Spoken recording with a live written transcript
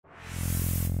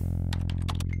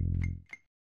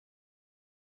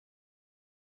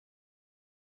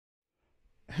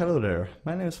Hello there,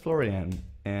 my name is Florian,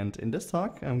 and in this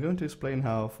talk I'm going to explain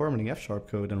how formatting FSharp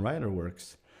code in Writer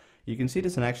works. You can see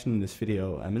this in action in this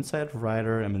video. I'm inside of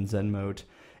Writer, I'm in Zen mode.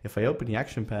 If I open the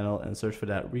action panel and search for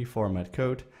that reformat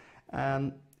code,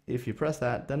 and if you press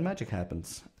that, then magic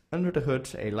happens. Under the hood,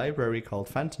 a library called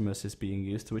Fantomas is being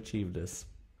used to achieve this.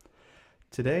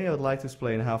 Today I would like to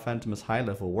explain how Fantomas high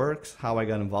level works, how I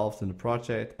got involved in the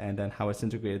project, and then how it's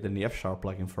integrated in the FSharp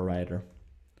plugin for Writer.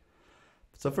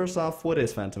 So first off, what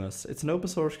is Fantomas? It's an open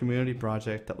source community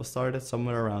project that was started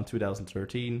somewhere around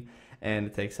 2013, and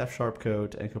it takes FSharp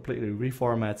code and completely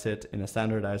reformats it in a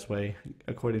standardized way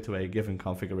according to a given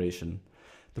configuration.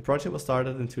 The project was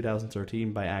started in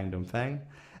 2013 by Anh Dongfang,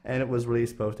 and it was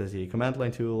released both as a command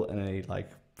line tool and a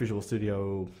Visual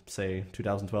Studio, say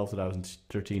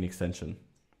 2012-2013 extension.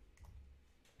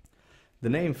 The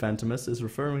name Fantomas is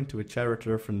referring to a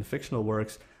character from the fictional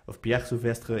works of Pierre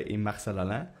Souvestre and Marcel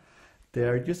Alain.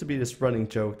 There used to be this running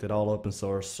joke that all open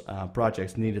source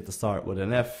projects needed to start with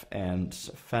an F, and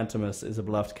Fantomas is a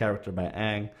beloved character by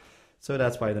Ang, so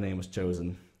that's why the name was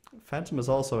chosen. Fantomas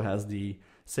also has the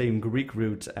same Greek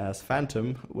root as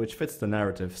phantom, which fits the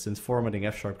narrative, since formatting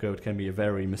FSharp code can be a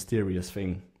very mysterious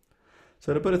thing.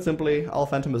 So to put it simply, all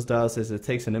Fantomas does is it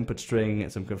takes an input string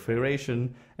and some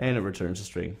configuration, and it returns a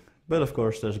string. But of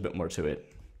course there's a bit more to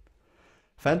it.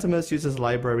 Fantomas uses a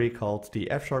library called the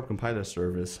FSharp compiler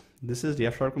service. This is the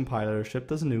FSharp compiler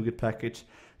shipped as a NuGet package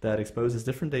that exposes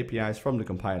different APIs from the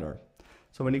compiler.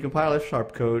 So when you compile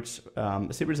FSharp code,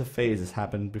 a series of phases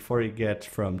happen before you get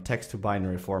from text to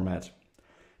binary format.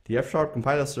 The FSharp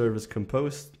compiler service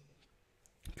composes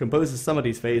some of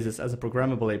these phases as a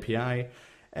programmable API,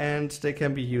 and they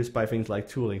can be used by things like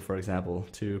tooling, for example,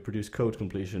 to produce code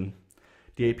completion.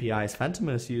 The APIs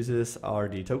Fantomas uses are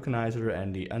the tokenizer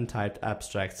and the untyped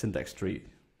abstract syntax tree.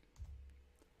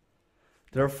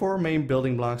 There are four main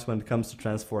building blocks when it comes to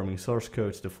transforming source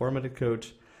code to formatted code.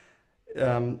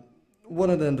 One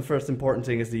of them, the first important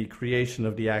thing, is the creation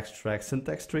of the abstract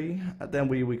syntax tree. Then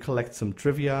we collect some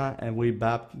trivia, and we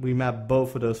map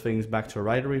both of those things back to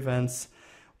writer events.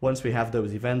 Once we have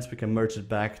those events, we can merge it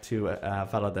back to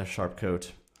valid FSharp code.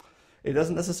 It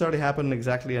doesn't necessarily happen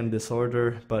exactly in this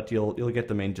order, but you'll get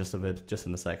the main gist of it just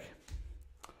in a sec.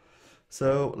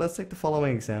 So let's take the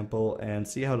following example and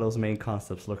see how those main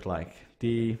concepts look like.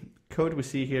 The code we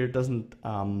see here doesn't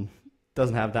need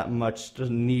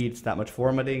that much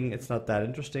formatting. It's not that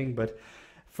interesting, but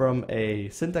from a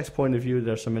syntax point of view,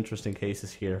 there's some interesting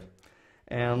cases here.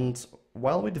 And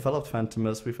while we developed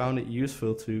Fantomas, we found it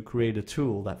useful to create a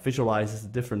tool that visualizes the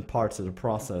different parts of the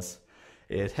process.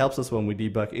 It helps us when we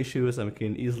debug issues, and we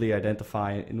can easily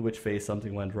identify in which phase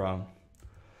something went wrong.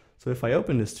 So if I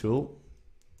open this tool,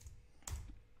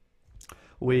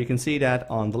 we can see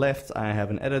that on the left I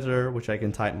have an editor which I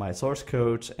can type my source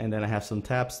code, and then I have some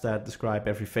tabs that describe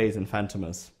every phase in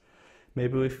Fantomas.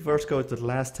 Maybe if we first go to the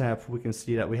last tab, we can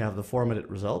see that we have the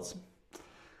formatted results,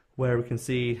 where we can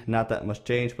see not that much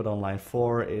change, but on line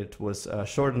 4 it was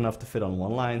short enough to fit on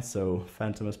one line, so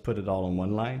Fantomas put it all on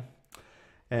one line.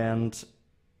 And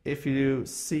if you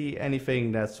see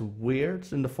anything that's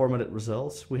weird in the formatted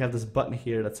results, we have this button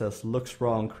here that says looks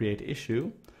wrong, create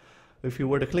issue. If you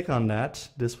were to click on that,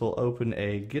 this will open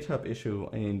a GitHub issue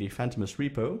in the Fantomas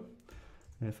repo.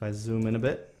 And if I zoom in a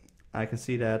bit, I can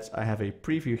see that I have a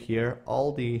preview here.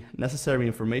 All the necessary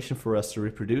information for us to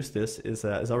reproduce this is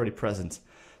already present.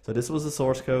 So this was the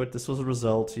source code, this was the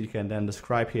result. You can then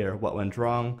describe here what went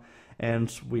wrong,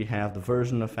 and we have the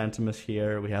version of Fantomas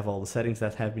here. We have all the settings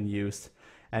that have been used,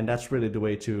 and that's really the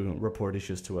way to report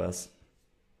issues to us.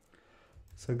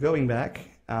 So going back,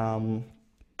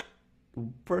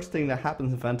 first thing that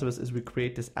happens in Fantomas is we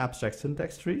create this abstract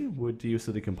syntax tree with the use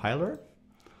of the compiler.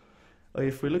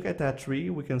 If we look at that tree,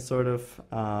 we can sort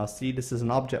of see this is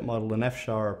an object model in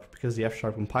FSharp, because the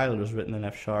FSharp compiler is written in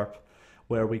FSharp,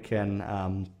 where we can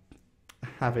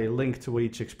have a link to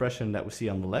each expression that we see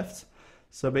on the left.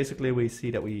 So basically we see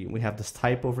that we have this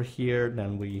type over here,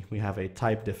 then we have a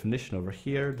type definition over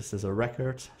here. This is a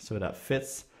record, so that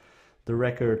fits. The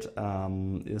record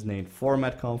is named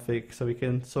format config, so we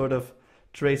can sort of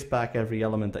trace back every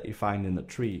element that you find in the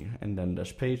tree. And then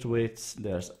there's page width,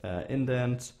 there's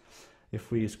indent.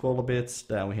 If we scroll a bit,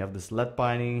 then we have this let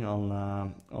binding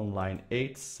on line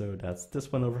 8, so that's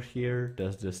this one over here.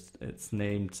 There's just, it's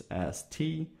named as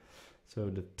T, so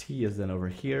the T is then over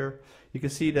here. You can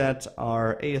see that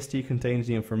our AST contains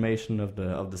the information of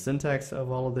the syntax of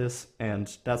all of this,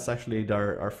 and that's actually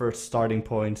our first starting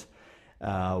point.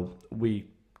 We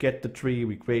get the tree,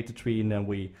 we create the tree, and then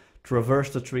we traverse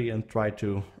the tree and try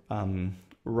to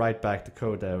write back the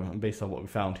code based on what we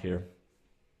found here.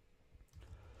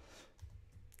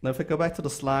 Now if I go back to the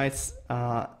slides,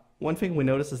 one thing we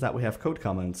notice is that we have code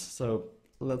comments. So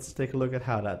let's take a look at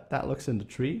how that looks in the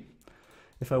tree.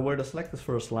 If I were to select this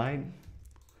first line,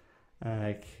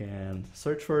 I can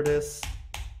search for this,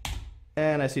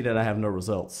 and I see that I have no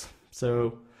results.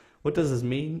 So what does this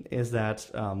mean is that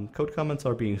code comments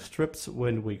are being stripped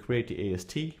when we create the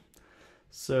AST.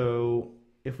 So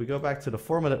if we go back to the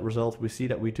formatted result, we see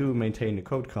that we do maintain the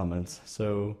code comments.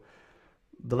 So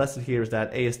the lesson here is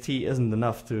that AST isn't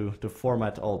enough to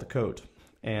format all the code.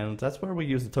 And that's where we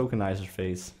use the tokenizer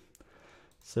phase.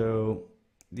 So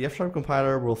the FSharp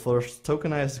compiler will first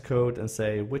tokenize the code and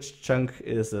say which chunk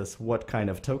is this what kind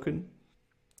of token.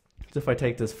 So if I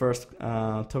take this first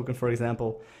token, for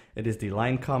example, it is the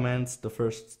line comment. The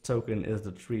first token is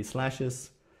the 3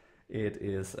 slashes. It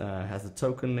is has the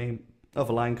token name of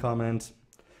a line comment.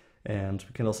 And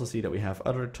we can also see that we have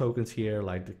other tokens here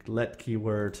like the let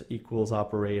keyword, equals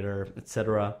operator,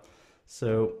 etc.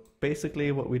 So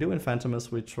basically what we do in Fantomas,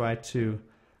 we try to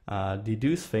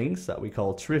deduce things that we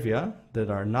call trivia that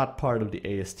are not part of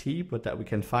the AST but that we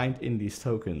can find in these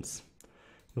tokens.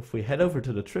 If we head over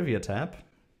to the trivia tab,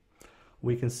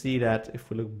 we can see that if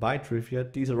we look by trivia,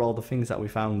 these are all the things that we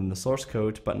found in the source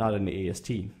code but not in the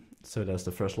AST. So there's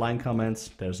the first line comments,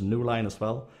 there's a new line as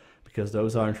well, because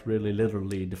those aren't really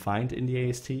literally defined in the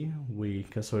AST. We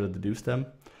can sort of deduce them.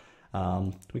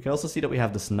 We can also see that we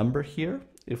have this number here.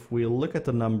 If we look at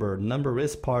the number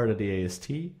is part of the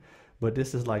AST, but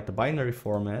this is like the binary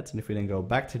format. And if we then go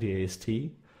back to the AST,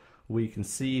 we can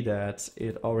see that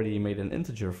it already made an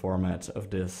integer format of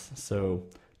this. So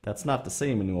that's not the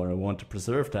same anymore. I want to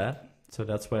preserve that. So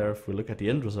that's where if we look at the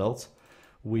end result,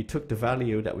 we took the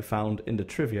value that we found in the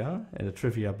trivia, and the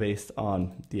trivia based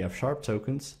on the FSharp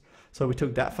tokens. So we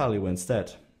took that value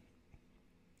instead.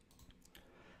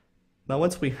 Now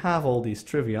once we have all these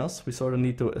trivias, we sort of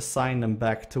need to assign them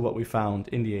back to what we found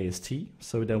in the AST.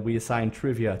 So then we assign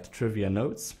trivia to trivia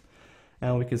nodes.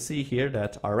 And we can see here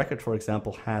that our record, for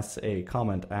example, has a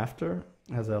comment after,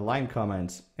 has a line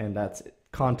comment, and that's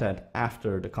content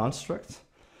after the construct.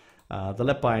 The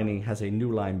let binding has a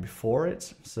new line before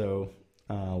it, so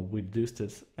we deduced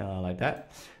it like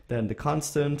that. Then the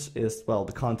constant is, well,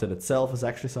 the content itself is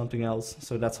actually something else.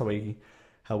 So that's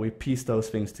how we piece those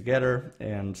things together.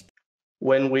 And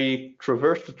when we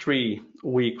traverse the tree,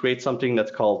 we create something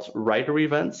that's called writer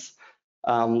events.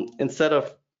 Instead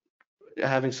of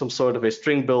having some sort of a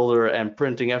string builder and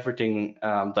printing everything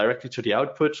directly to the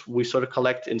output, we sort of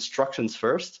collect instructions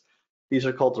first. These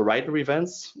are called the writer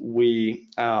events. We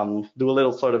do a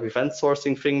little sort of event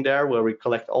sourcing thing there where we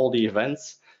collect all the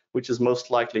events, which is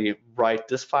most likely write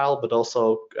this file, but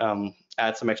also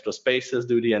add some extra spaces,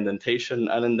 do the indentation,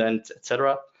 unindent,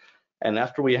 etc. And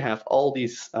after we have all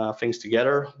these things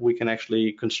together, we can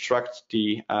actually construct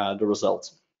the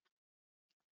results.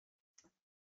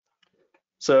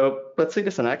 So let's see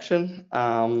this in action.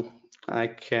 I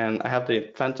have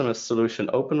the Fantomas solution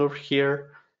open over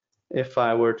here. If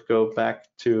I were to go back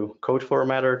to code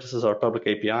formatter, this is our public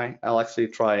API. I'll actually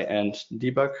try and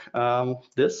debug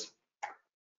this.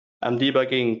 I'm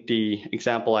debugging the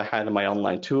example I had in my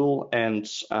online tool, and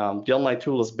the online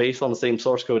tool is based on the same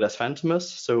source code as Fantomas.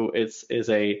 So it is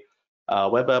a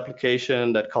web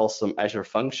application that calls some Azure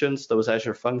functions. Those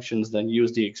Azure functions then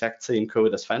use the exact same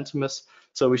code as Fantomas.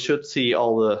 So we should see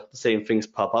all the same things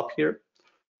pop up here.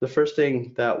 The first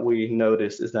thing that we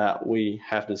notice is that we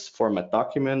have this format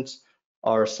document.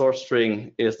 Our source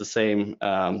string is the same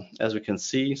as we can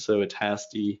see. So it has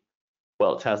the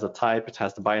type, it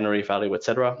has the binary value,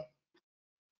 etc.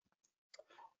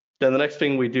 Then the next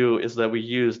thing we do is that we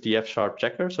use the FSharp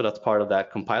checker. So that's part of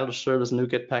that compiler service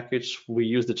NuGet package. We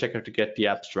use the checker to get the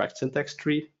abstract syntax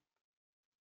tree.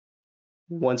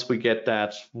 Once we get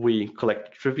that, we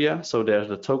collect trivia. So there's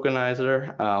the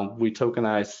tokenizer. We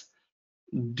tokenize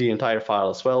the entire file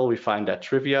as well. We find that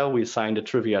trivia. We assign the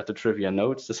trivia to trivia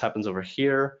nodes. This happens over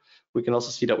here. We can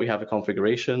also see that we have a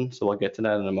configuration. So I'll get to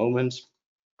that in a moment.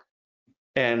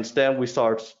 And then we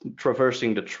start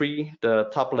traversing the tree. The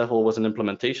top level was an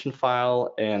implementation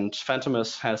file, and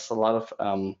Fantomas has a lot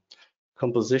of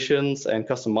compositions and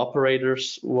custom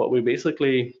operators. What we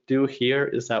basically do here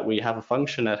is that we have a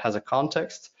function that has a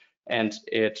context, and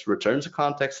it returns a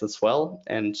context as well.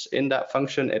 And in that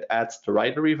function, it adds the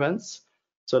writer events.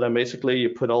 So then basically you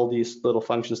put all these little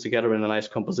functions together in a nice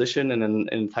composition and an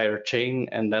entire chain,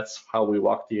 and that's how we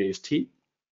walk the AST.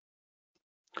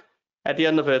 At the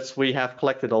end of it, we have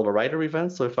collected all the writer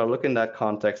events. So if I look in that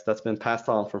context that's been passed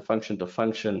on from function to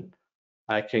function,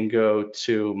 I can go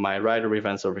to my writer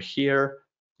events over here.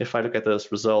 If I look at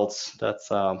those results, that's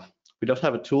we don't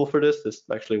have a tool for this. This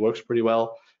actually works pretty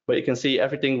well. But you can see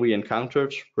everything we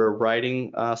encountered. We're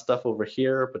writing stuff over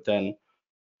here, but then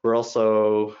we're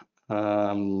also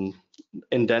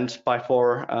indent by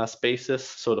 4 spaces.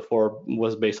 So the 4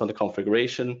 was based on the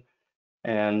configuration.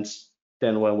 And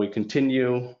then when we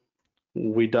continue,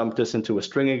 we dump this into a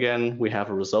string again. We have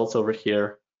a results over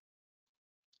here.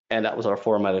 And that was our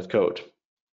formatted code.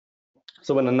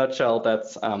 So in a nutshell,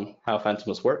 that's how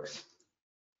Fantomas works.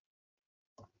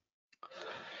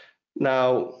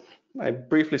 Now, I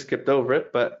briefly skipped over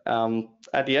it, but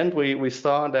at the end, we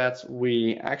saw that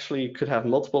we actually could have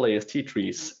multiple AST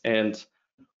trees, and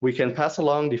we can pass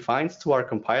along defines to our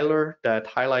compiler that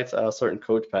highlights certain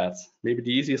code paths. Maybe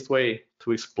the easiest way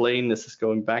to explain this is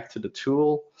going back to the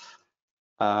tool.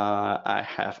 I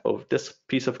have this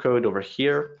piece of code over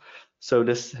here. So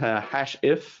this hash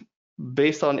if,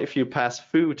 based on if you pass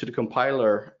foo to the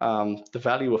compiler, the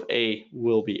value of a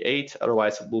will be 8,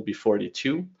 otherwise it will be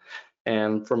 42.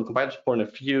 And from a compiler's point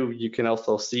of view, you can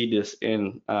also see this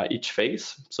in each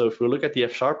phase. So if we look at the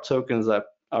FSharp tokens that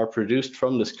are produced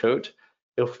from this code,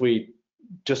 if we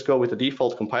just go with the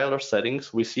default compiler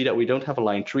settings, we see that we don't have a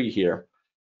line 3 here.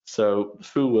 So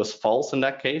foo was false in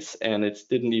that case, and it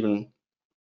didn't even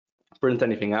print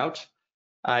anything out.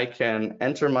 I can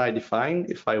enter my define.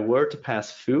 If I were to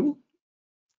pass foo,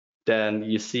 then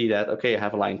you see that, okay, I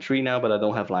have a line 3 now, but I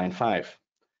don't have line 5.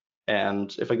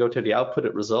 And if I go to the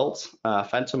outputted results,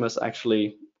 Fantomas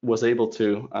actually was able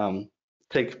to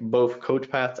take both code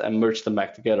paths and merge them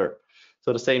back together.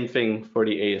 So the same thing for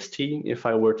the AST. If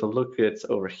I were to look at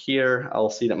over here, I'll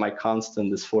see that my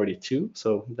constant is 42.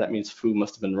 So that means foo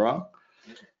must have been wrong.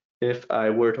 If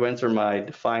I were to enter my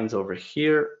defines over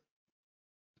here,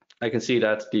 I can see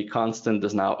that the constant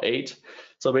is now 8.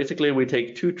 So basically we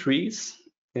take 2 trees.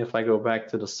 If I go back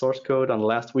to the source code on the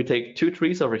last, we take 2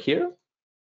 trees over here,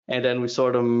 and then we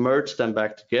sort of merge them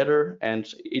back together.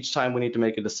 And each time we need to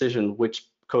make a decision, which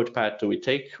code path do we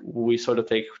take? We sort of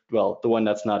take, well, the one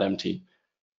that's not empty.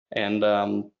 And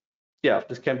yeah,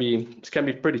 this can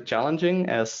be pretty challenging,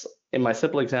 as in my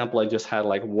simple example, I just had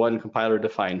like one compiler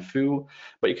defined foo,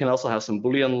 but you can also have some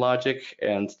Boolean logic,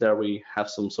 and there we have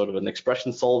some sort of an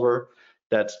expression solver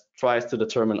that tries to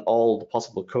determine all the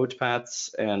possible code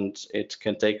paths, and it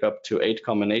can take up to 8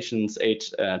 combinations,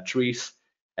 8 trees,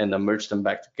 and then merge them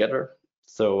back together.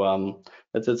 So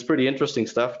it's pretty interesting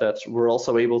stuff that we're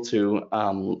also able to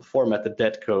format the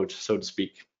dead code, so to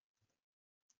speak.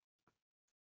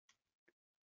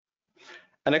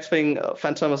 The next thing,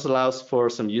 Fantomas allows for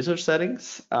some user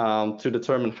settings to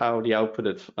determine how the output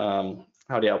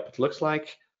looks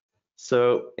like.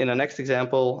 So in the next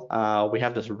example, we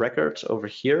have this record over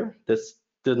here. This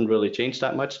didn't really change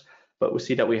that much, but we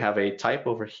see that we have a type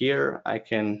over here.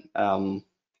 I'm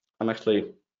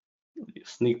actually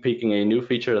sneak peeking a new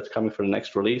feature that's coming for the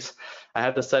next release. I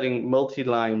have the setting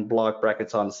multi-line block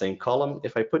brackets on the same column.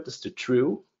 If I put this to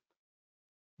true,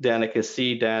 then I can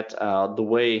see that the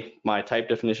way my type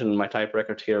definition and my type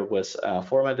record here was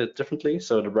formatted differently.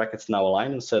 So the brackets now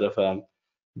align instead of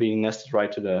being nested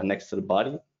right to next to the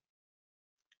body.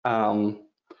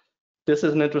 This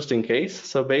is an interesting case.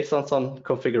 So based on some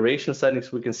configuration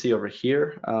settings we can see over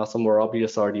here, some more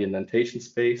obvious are the indentation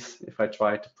space. If I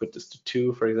try to put this to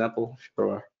 2, for example, if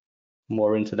you're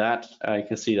more into that, you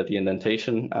can see that the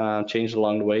indentation changed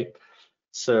along the way.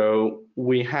 So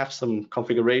we have some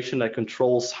configuration that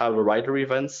controls how the writer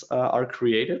events are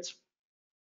created,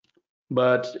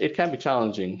 but it can be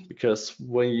challenging because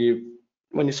when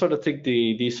you sort of think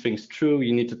these things through,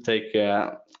 you need to take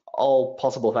all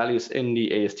possible values in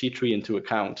the AST tree into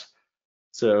account.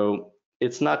 So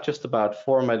it's not just about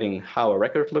formatting how a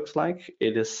record looks like.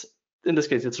 It is, in this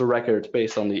case, it's a record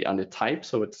based on the type,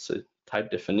 so it's a type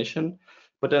definition.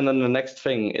 But then on the next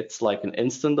thing, it's like an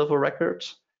instant of a record.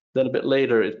 Then a bit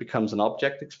later, it becomes an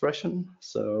object expression.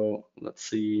 So let's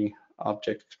see,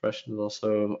 object expression is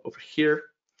also over here.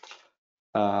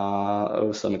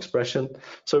 Some expression.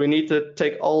 So we need to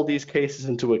take all these cases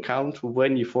into account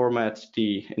when you format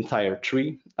the entire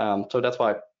tree. So that's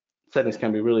why settings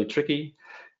can be really tricky.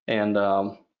 And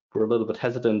we're a little bit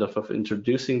hesitant of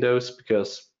introducing those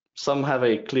because some have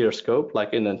a clear scope,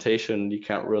 like indentation. You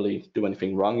can't really do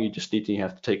anything wrong. You just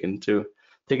have to take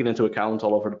it into account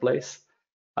all over the place.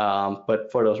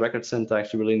 But for those record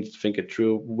syntax, you really need to think it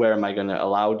through. Where am I going to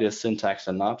allow this syntax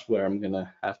and not? Where I'm going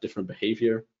to have different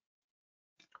behavior?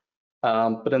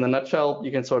 But in a nutshell,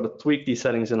 you can sort of tweak these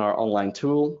settings in our online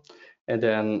tool. And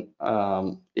then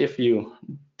if you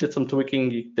did some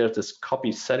tweaking, there's this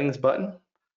copy settings button,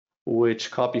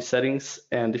 which copies settings.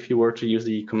 And if you were to use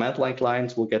the command line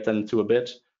clients, we'll get into a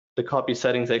bit. The copy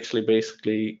settings actually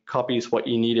basically copies what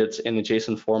you needed in a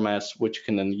JSON format, which you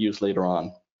can then use later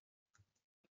on.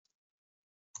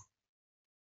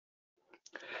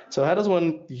 So how does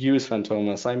one use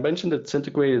Fantomas? I mentioned it's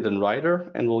integrated in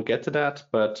Rider, and we'll get to that,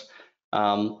 but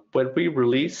when we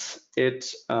release,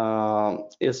 it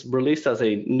is released as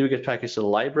a NuGet package to the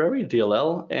library,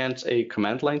 DLL, and a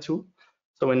command line tool.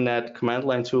 So in that command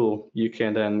line tool, you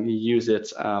can then use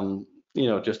it,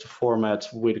 just to format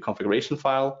with a configuration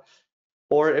file.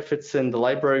 Or if it's in the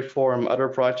library form, other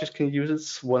projects can use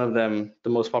it. One of them, the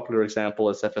most popular example,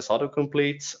 is FS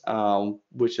Autocomplete,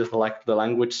 which is like the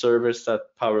language service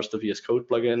that powers the VS Code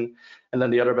plugin. And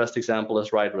then the other best example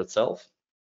is Rider itself.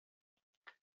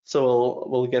 So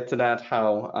we'll get to that,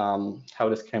 how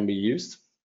this can be used.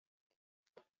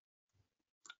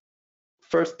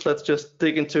 First, let's just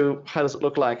dig into how does it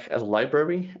look like as a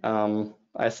library.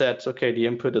 I said, okay, the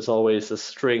input is always a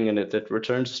string and it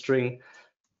returns a string.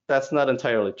 That's not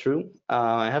entirely true.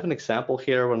 I have an example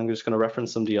here where I'm just going to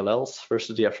reference some DLLs. First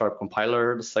is the FSharp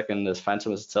compiler, the second is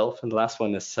Fantomas itself, and the last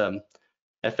one is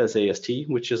FSAST,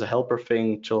 which is a helper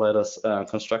thing to let us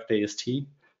construct AST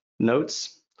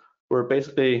nodes. We're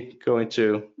basically going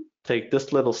to take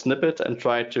this little snippet and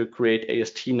try to create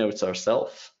AST nodes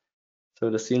ourselves. So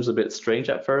this seems a bit strange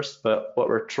at first, but what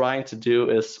we're trying to do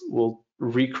is we'll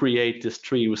recreate this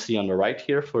tree we see on the right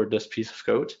here for this piece of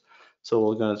code. So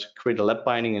we're going to create a left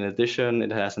binding in addition.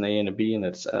 It has an A and a B, and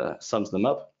it sums them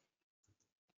up.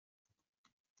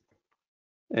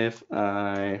 If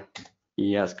I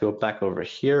go back over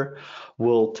here,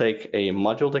 we'll take a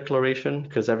module declaration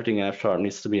because everything in FSharp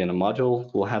needs to be in a module.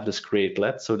 We'll have this create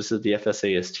let. So this is the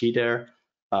FSAST there.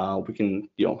 We can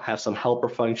have some helper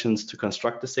functions to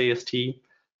construct this AST.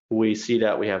 We see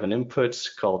that we have an input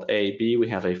called A, B. We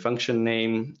have a function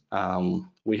name.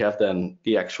 We have then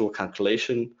the actual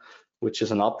calculation, which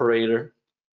is an operator.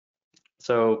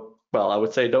 So, well, I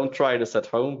would say don't try this at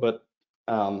home, but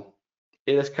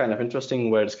it is kind of interesting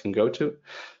where this can go to.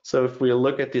 So if we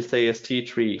look at this AST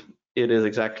tree, it is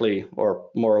exactly or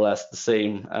more or less the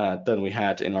same than we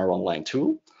had in our online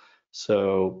tool.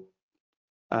 So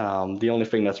the only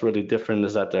thing that's really different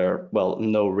is that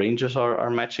no ranges are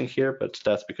matching here, but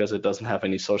that's because it doesn't have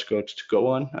any source code to go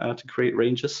on to create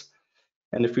ranges.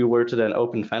 And if we were to then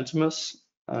open Fantomas,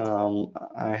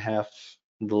 I have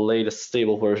the latest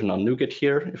stable version on NuGet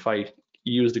here. If I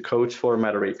use the code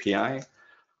formatter API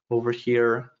over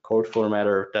here, code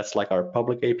formatter, that's like our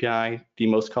public API. The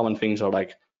most common things are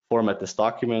like format this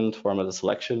document, format the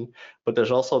selection, but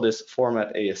there's also this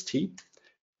format AST.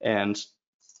 And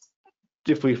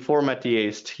if we format the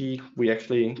AST, we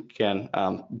actually can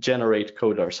generate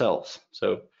code ourselves.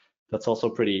 So that's also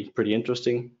pretty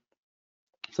interesting.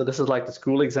 So this is like the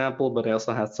school example, but I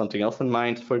also had something else in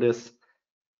mind for this.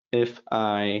 If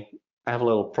I have a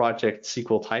little project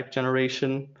SQL type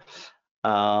generation,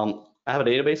 I have a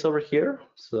database over here.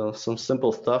 So some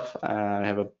simple stuff. I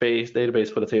have a base database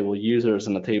for the table users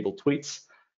and the table tweets.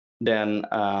 Then,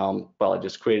 I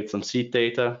just created some seed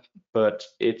data, but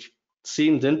it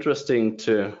seemed interesting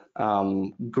to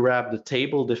grab the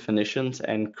table definitions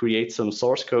and create some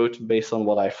source code based on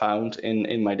what I found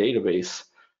in my database.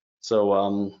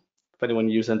 So if anyone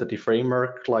used Entity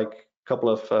Framework like a couple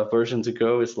of versions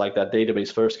ago, it's like that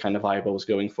database first kind of vibe I was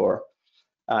going for.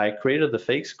 I created the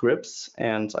fake scripts,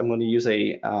 and I'm going to use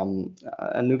a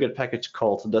NuGet package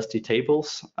called Dusty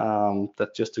Tables,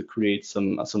 that just to create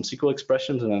some SQL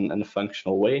expressions in a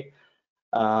functional way.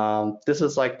 This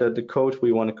is like the code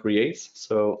we want to create.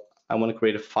 So I want to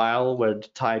create a file where the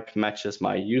type matches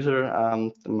my user,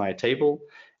 my table,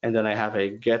 and then I have a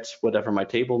get whatever my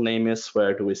table name is, where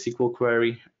I do a SQL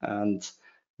query, and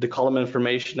the column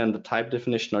information and the type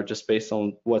definition are just based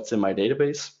on what's in my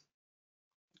database.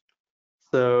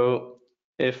 So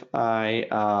if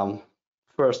I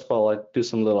first of all, I do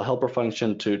some little helper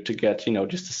function to get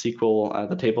just the SQL,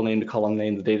 the table name, the column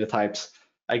name, the data types.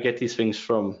 I get these things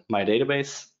from my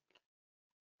database,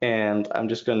 and I'm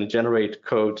just going to generate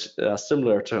code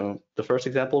similar to the first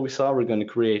example we saw. We're going to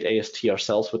create AST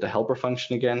ourselves with the helper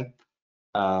function again.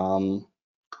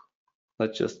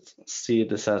 Let's just see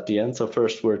this at the end. So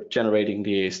first we're generating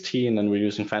the AST, and then we're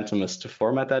using Fantomas to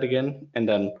format that again, and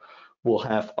then we'll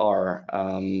have our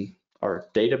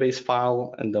database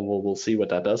file, and then we'll see what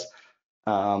that does.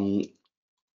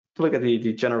 Look at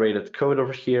the generated code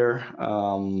over here.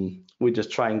 We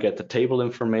just try and get the table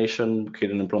information,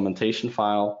 create an implementation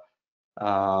file.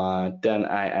 Then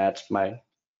I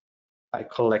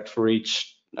collect for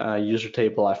each user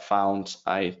table I found,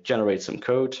 I generate some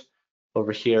code.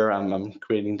 Over here, I'm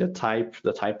creating the type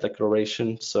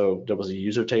declaration. So there was a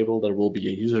user table, there will be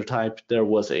a user type. There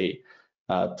was a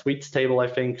tweets table, I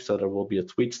think, so there will be a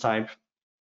tweets type.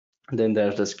 And then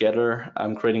there's this getter.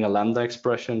 I'm creating a lambda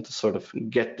expression to sort of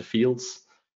get the fields.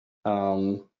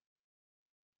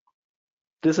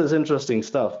 this is interesting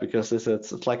stuff because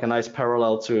it's like a nice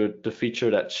parallel to the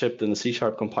feature that shipped in the C#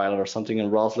 compiler or something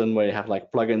in Roslyn, where you have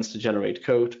like plugins to generate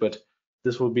code, but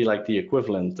this would be like the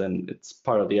equivalent, and it's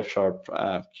part of the F#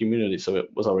 community, so it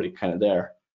was already kind of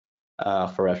there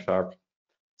for F#.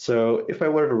 So if I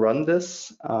were to run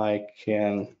this, I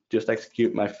can just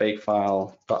execute my fake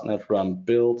file .NET run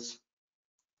builds.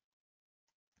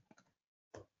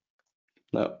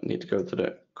 No, need to go to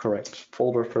the correct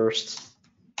folder first.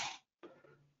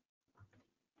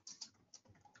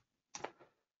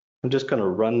 I'm just going to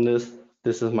run this.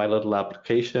 This is my little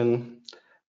application.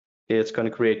 It's going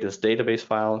to create this database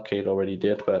file. Okay, it already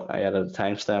did, but I added a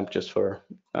timestamp just for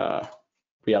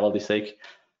reality's sake.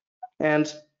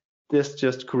 And this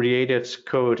just created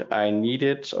code I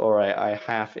needed or I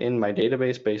have in my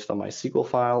database based on my SQL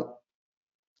file.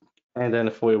 And then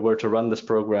if we were to run this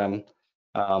program,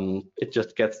 it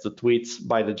just gets the tweets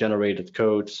by the generated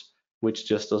code, which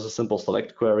just does a simple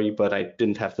select query, but I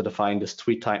didn't have to define this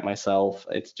tweet type myself.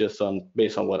 It's just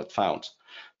based on what it found.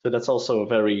 So that's also a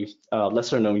very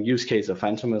lesser known use case of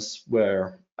Fantomas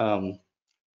where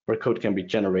code can be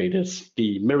generated.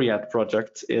 The Myriad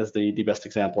project is the best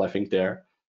example, I think, there,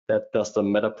 that does the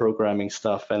meta programming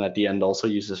stuff and at the end also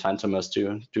uses Fantomas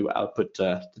to output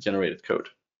the generated code.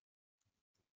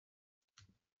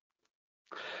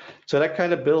 So that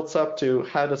kind of builds up to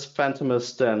how does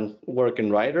Fantomas then work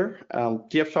in Rider.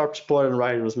 The F# support in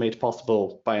Rider was made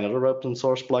possible by another open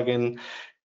source plugin.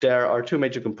 There are two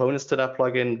major components to that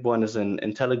plugin. One is an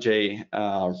IntelliJ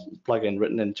plugin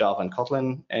written in Java and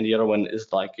Kotlin, and the other one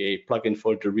is like a plugin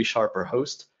for the ReSharper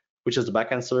host, which is the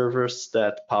backend servers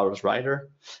that powers Rider.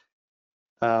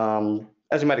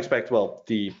 As you might expect, well,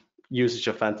 the usage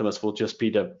of Fantomas will just be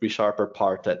the ReSharper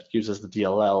part that uses the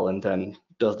DLL and then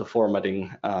does the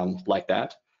formatting like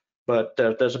that. But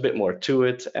there's a bit more to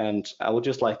it, and I would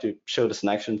just like to show this in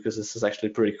action because this is actually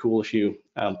pretty cool if you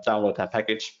download that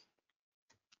package.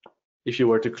 If you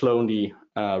were to clone the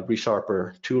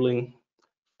ReSharper tooling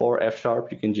for F#,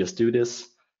 you can just do this.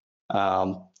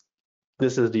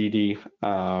 This is the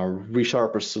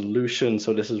ReSharper solution.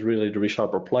 So this is really the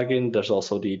ReSharper plugin. There's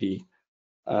also the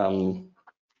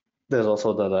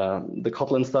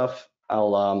Kotlin stuff.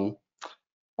 I'll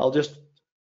just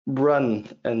run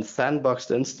a sandboxed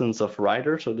instance of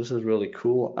Rider. So this is really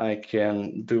cool. I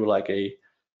can do like a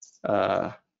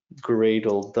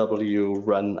Gradle W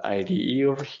run IDE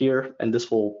over here, and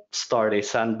this will start a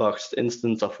sandboxed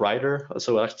instance of Rider.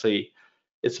 So actually,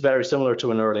 it's very similar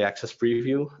to an early access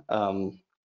preview.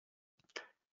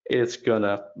 It's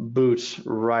gonna boot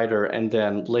Rider, and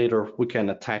then later we can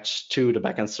attach to the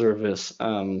backend service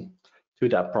to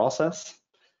that process.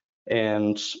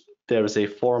 And there is a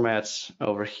format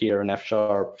over here in F#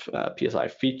 PSI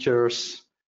features.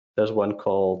 There's one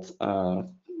called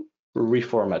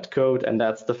reformat code, and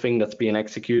that's the thing that's being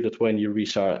executed when you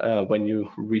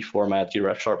reformat your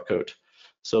F# code.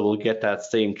 So we'll get that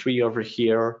same tree over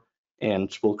here,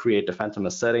 and we'll create the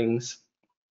Fantomas settings.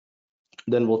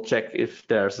 Then we'll check if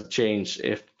there's a change,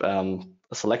 if a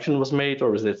selection was made,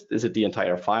 or is it the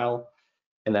entire file.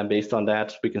 And then based on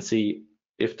that, we can see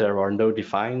if there are no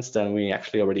defines, then we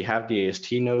actually already have the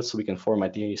AST node, so we can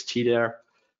format the AST there.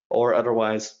 Or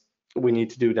otherwise, we need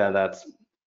to do that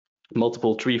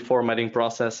multiple tree formatting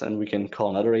process, and we can call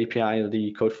another API,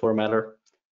 the code formatter.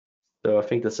 So I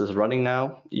think this is running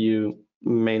now. You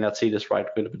may not see this right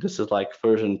away, but this is like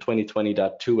version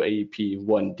 2020.2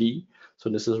 AEP1D. So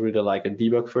this is really like a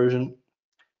debug version.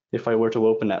 If I were to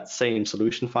open that same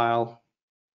solution file,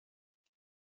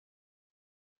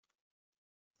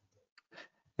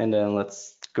 and then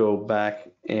let's go back,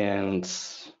 and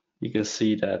you can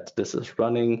see that this is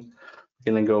running. We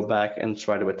can then go back and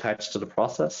try to attach to the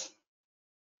process.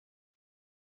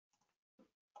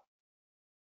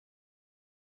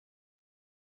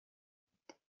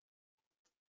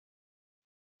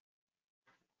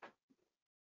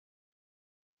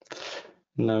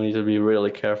 Now I need to be really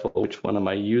careful which one am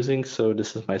I using. So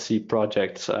this is my C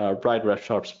project, Rider F#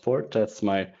 support. That's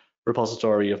my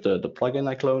repository of the plugin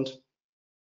I cloned.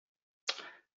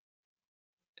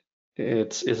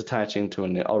 It is attaching to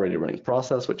an already running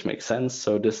process, which makes sense.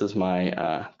 So this is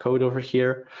my code over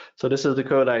here. So this is the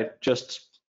code I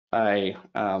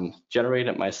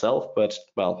generated myself, but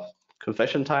well,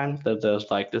 confession time, that there's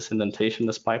like this indentation,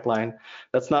 this pipeline.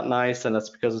 That's not nice, and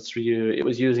that's because it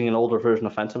was using an older version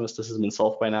of Fantomas. This has been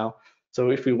solved by now.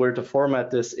 So if we were to format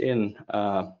this in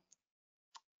the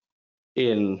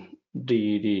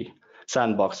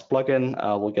sandbox plugin,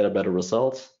 we'll get a better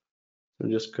result. I'm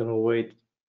just gonna wait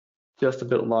just a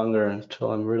bit longer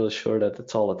until I'm really sure that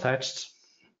it's all attached.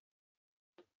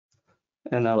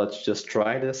 And now let's just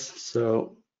try this.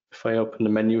 So if I open the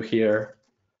menu here,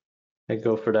 I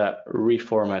go for that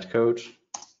reformat code.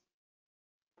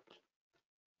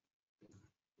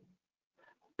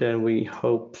 Then we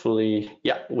hopefully,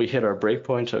 yeah, we hit our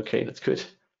breakpoint. Okay, that's good.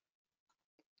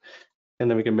 And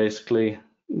then we can basically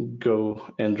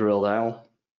go and drill down.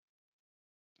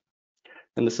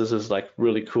 And this is just like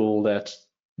really cool that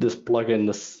this plugin,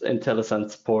 this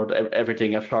IntelliSense support,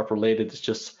 everything FSharp related is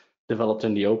just developed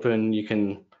in the open. You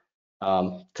can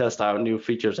test out new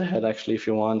features ahead actually if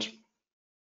you want.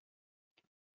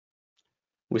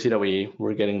 We see that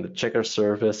we're getting the checker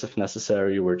service if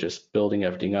necessary. We're just building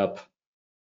everything up.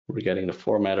 We're getting the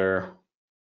formatter.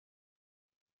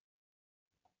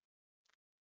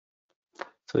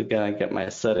 So again, I get my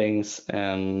settings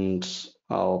and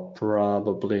I'll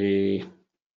probably,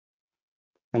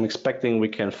 I'm expecting we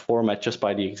can format just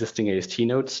by the existing AST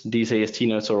nodes. These AST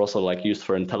nodes are also like used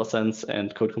for IntelliSense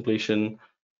and code completion.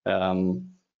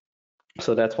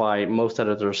 So that's why most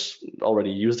editors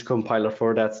already use the compiler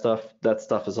for that stuff. That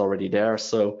stuff is already there.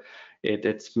 So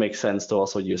it makes sense to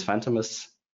also use Fantomas.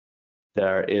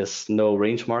 There is no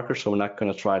range marker, so we're not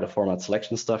going to try the format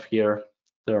selection stuff here.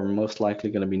 There are most likely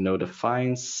going to be no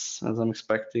defines, as I'm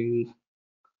expecting.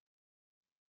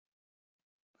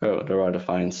 Oh, there are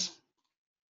defines.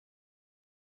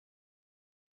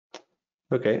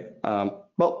 Okay,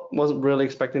 well, wasn't really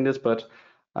expecting this, but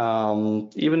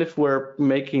even if we're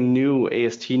making new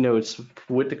AST nodes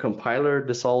with the compiler,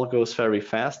 this all goes very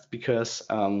fast because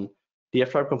the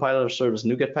FSharp compiler service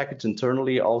NuGet package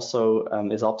internally also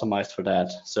is optimized for that.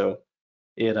 So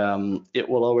it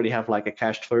will already have like a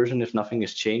cached version if nothing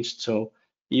is changed. So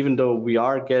even though we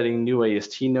are getting new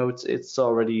AST nodes, there's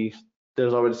already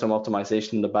some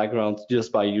optimization in the background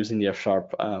just by using the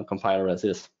FSharp compiler as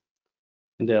is.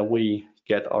 And then we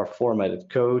get our formatted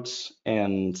codes,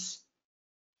 and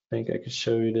I think I can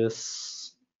show you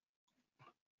this.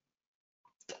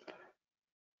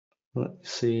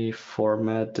 Let's see,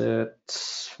 formatter.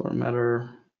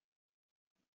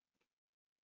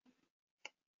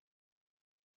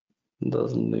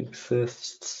 Doesn't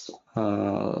exist.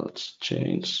 Let's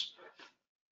change.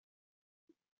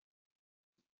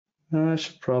 I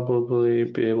should probably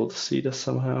be able to see this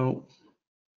somehow.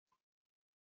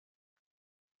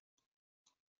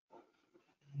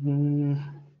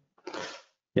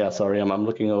 Yeah, sorry, I'm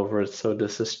looking over it. So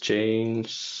this is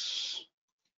changed.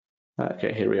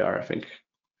 Okay, here we are, I think.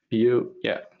 View,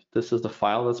 yeah, this is the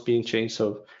file that's being changed.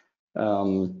 So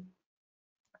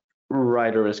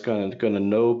writer is gonna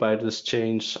know by this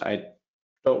change. I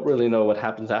don't really know what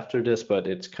happens after this, but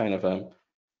it's kind of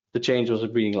the change was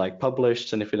being like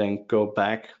published, and if we then go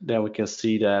back, then we can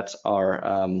see that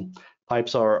our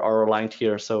pipes are aligned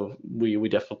here. So we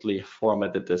definitely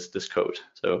formatted this code.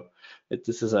 So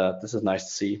this is nice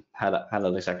to see how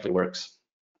that exactly works.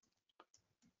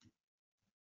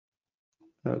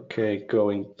 Okay,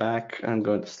 going back, I'm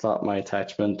going to stop my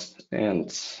attachment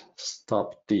and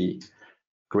stop the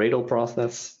Gradle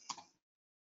process.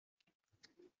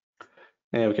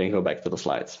 And we can go back to the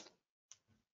slides.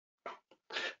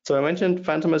 So I mentioned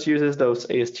Fantomas uses those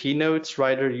AST nodes,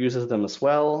 Writer uses them as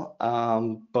well,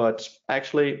 but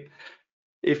actually,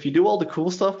 if you do all the cool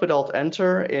stuff with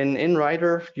Alt-Enter in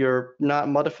Writer, you're not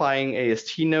modifying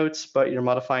AST nodes, but you're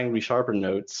modifying resharpen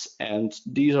nodes, and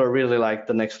these are really like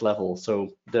the next level.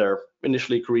 So they're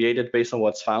initially created based on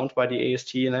what's found by the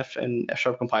AST and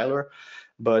FSharp compiler,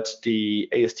 but the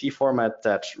AST format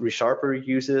that resharper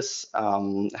uses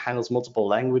handles multiple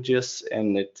languages,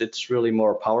 and it's really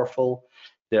more powerful.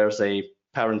 There's a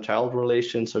parent-child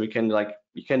relation, so you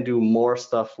can do more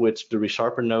stuff with the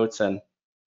resharper nodes, and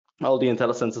all the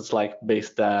IntelliSense is like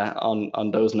based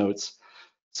on those nodes.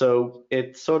 So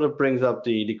it sort of brings up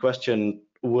the question: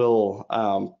 will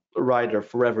Writer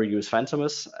forever use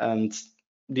Fantomas? And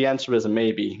the answer is a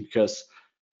maybe, because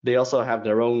they also have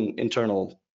their own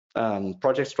internal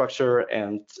project structure,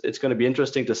 and it's going to be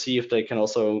interesting to see if they can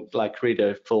also like create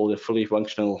a fully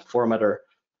functional formatter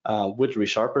with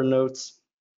resharper nodes.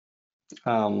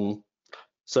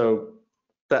 So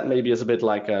that maybe is a bit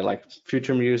like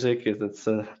future music. It's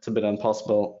a bit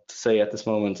impossible to say at this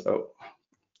moment. Oh,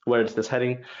 where is this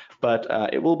heading?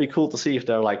 But it will be cool to see if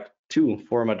there are like two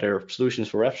formatter solutions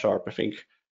for FSharp. I think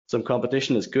some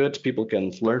competition is good. People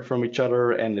can learn from each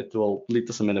other, and it will lead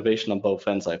to some innovation on both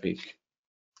ends, I think.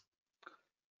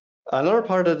 Another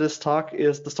part of this talk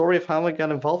is the story of how I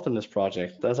got involved in this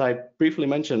project. As I briefly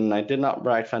mentioned, I did not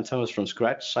write Fantomas from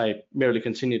scratch. I merely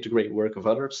continued the great work of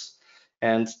others.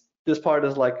 And this part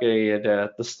is like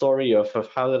the story of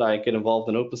how did I get involved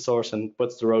in open source and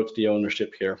what's the road to the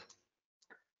ownership here.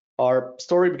 Our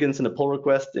story begins in a pull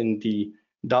request in the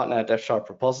 .NET FSharp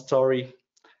repository.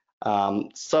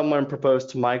 Someone proposed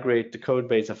to migrate the code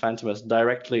base of Fantomas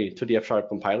directly to the FSharp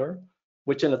compiler,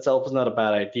 which in itself is not a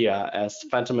bad idea, as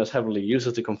Fantomas heavily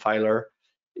uses the compiler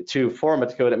to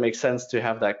format code. It makes sense to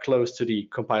have that close to the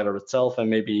compiler itself and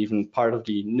maybe even part of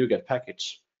the NuGet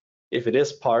package. If it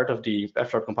is part of the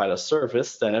FSharp compiler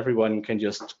service, then everyone can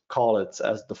just call it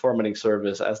as the formatting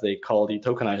service as they call the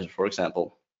tokenizer, for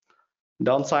example.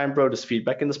 Don Syme wrote his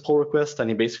feedback in this pull request, and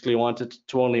he basically wanted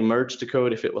to only merge the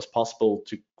code if it was possible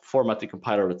to format the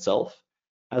compiler itself,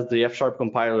 as the FSharp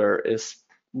compiler is,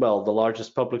 well, the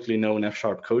largest publicly known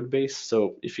FSharp code base.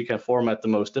 So if you can format the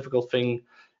most difficult thing,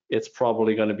 it's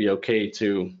probably going to be okay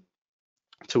to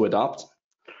adopt.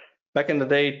 Back in the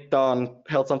day, Don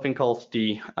held something called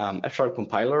the FSharp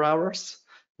compiler hours,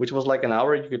 which was like an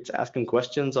hour you could ask him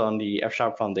questions on the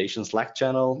FSharp Foundation Slack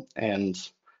channel. And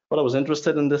well, I was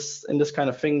interested in this kind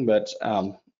of thing, but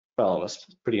well, I was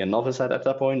pretty a novice at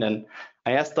that point, and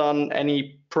I asked Don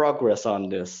any progress on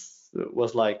this. It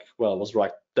was like, well, it was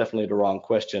right, definitely the wrong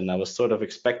question. I was sort of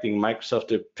expecting Microsoft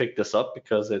to pick this up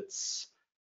because it's,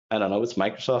 I don't know, it's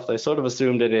Microsoft. I sort of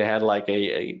assumed that it had like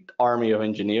a army of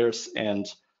engineers, and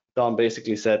Don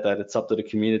basically said that it's up to the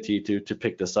community to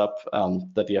pick this up,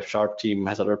 that the FSharp team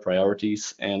has other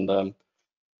priorities. And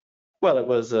well, it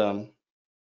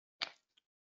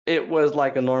was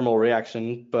like a normal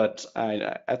reaction, but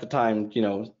I, at the time, you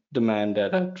know, the man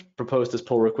that had proposed this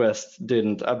pull request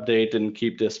didn't update, didn't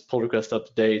keep this pull request up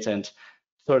to date, and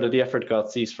sort of the effort got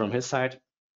ceased from his side.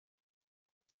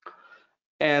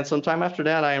 And sometime after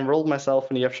that, I enrolled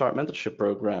myself in the FSharp mentorship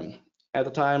program. At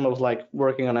the time, I was like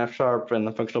working on FSharp and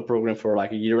the functional program for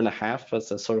like a year and a half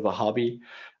as a sort of a hobby.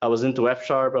 I was into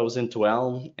FSharp, I was into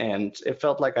Elm, and it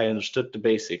felt like I understood the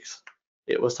basics.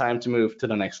 It was time to move to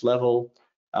the next level.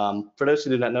 For those who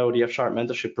do not know, the FSharp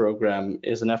mentorship program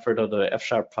is an effort of the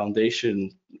FSharp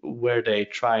Foundation where they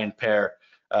try and pair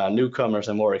newcomers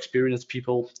and more experienced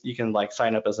people. You can like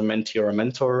sign up as a mentee or a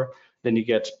mentor. Then you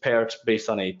get paired based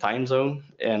on a time zone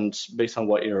and based on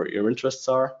what your interests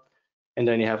are. And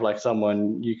then you have like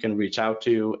someone you can reach out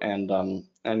to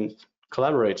and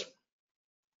collaborate.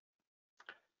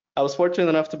 I was fortunate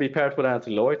enough to be paired with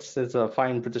Anthony Lloyd. He's a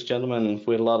fine British gentleman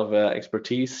with a lot of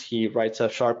expertise. He writes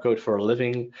FSharp code for a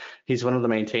living. He's one of the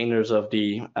maintainers of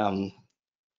the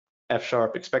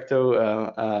FSharp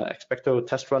Expecto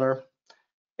test runner.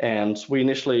 And we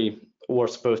initially were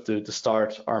supposed to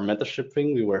start our mentorship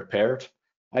thing. We were paired.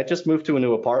 I just moved to a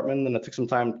new apartment and it took some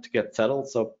time to get settled.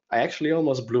 So I actually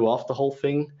almost blew off the whole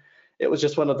thing. It was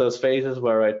just one of those phases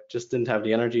where I just didn't have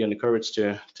the energy and the courage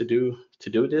to do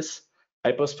this.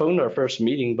 I postponed our first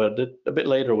meeting, but a bit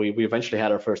later we eventually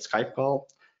had our first Skype call.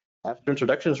 After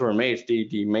introductions were made,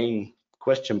 the main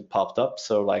question popped up.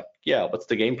 So like, yeah, what's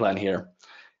the game plan here?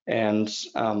 And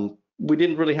we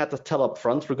didn't really have to tell up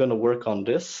front we're going to work on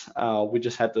this. We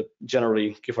just had to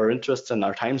generally give our interests and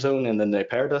our time zone, and then they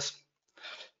paired us.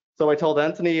 So I told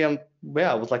Anthony,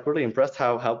 yeah, I was like really impressed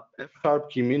how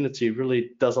FSharp community really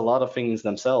does a lot of things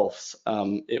themselves.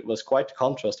 It was quite a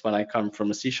contrast when I come from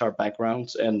a C#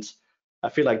 background, and I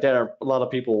feel like there are a lot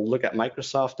of people look at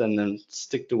Microsoft and then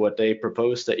stick to what they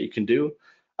propose that you can do.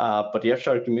 But the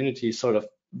FSharp community sort of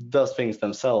does things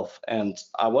themselves, and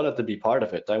I wanted to be part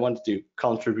of it. I wanted to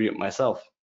contribute myself.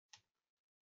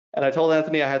 And I told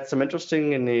Anthony I had some interest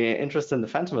in the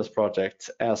Fantomas project,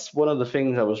 as one of the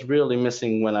things I was really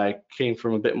missing when I came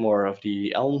from a bit more of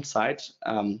the Elm side.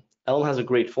 Elm has a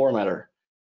great formatter,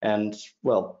 and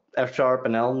well, FSharp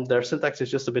and Elm, their syntax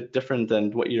is just a bit different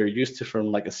than what you're used to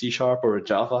from like a C# or a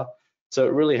Java. So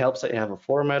it really helps that you have a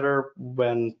formatter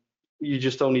when you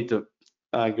just don't need to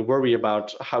worry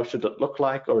about how should it look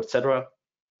like or etc.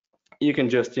 You can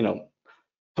just, you know,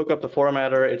 hook up the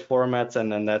formatter, it formats, and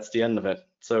then that's the end of it.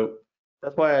 So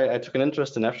that's why I took an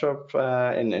interest in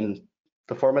FSharp in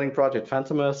the formatting project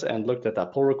Fantomas and looked at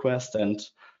that pull request. And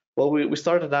well, we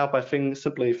started out by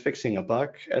simply fixing a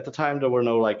bug. At the time, there were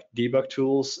no like debug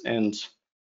tools, and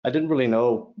I didn't really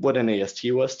know what an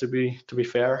AST was, to be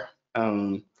fair.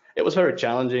 It was very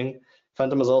challenging.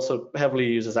 Fantomas also heavily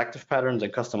uses active patterns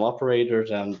and custom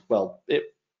operators, and well,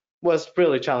 it was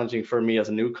really challenging for me as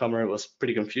a newcomer. It was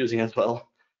pretty confusing as well.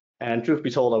 And truth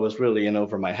be told, I was really in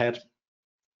over my head.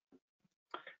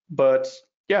 But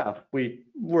yeah, we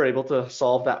were able to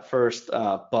solve that first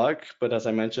bug. But as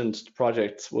I mentioned, the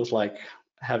project was like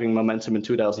having momentum in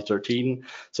 2013.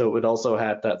 So it also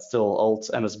had that still old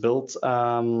MS Build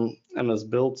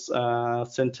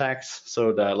syntax.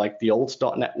 So the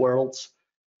old .NET worlds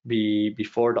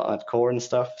before .NET Core and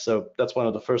stuff. So that's one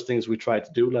of the first things we tried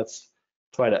to do. Let's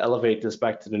try to elevate this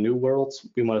back to the new world.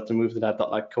 We wanted to move to that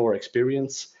 .NET Core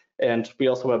experience. And we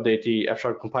also update the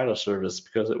FSharp compiler service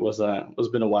because it was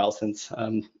been a while since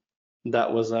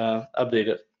that was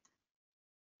updated.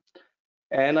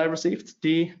 And I received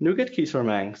the NuGet keys from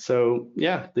Ang. So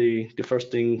yeah, the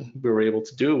first thing we were able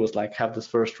to do was like have this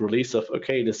first release of,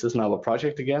 okay, this is now a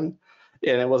project again.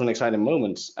 And it was an exciting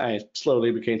moment. I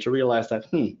slowly became to realize that,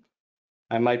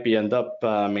 I might be end up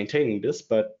maintaining this,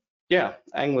 but yeah,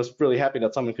 Ang was really happy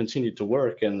that someone continued to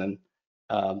work, and then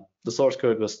the source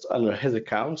code was under his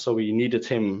account, so we needed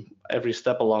him every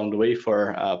step along the way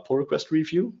for pull request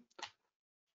review.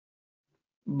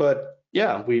 But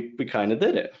yeah, we kind of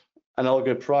did it. And all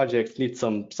good projects need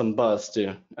some buzz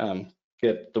to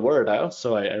get the word out.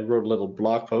 So I wrote a little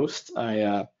blog post.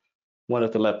 I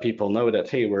wanted to let people know that,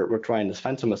 hey, we're trying this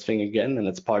Fantomas thing again, and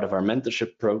it's part of our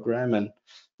mentorship program. And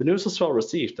the news was well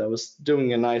received. I was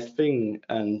doing a nice thing,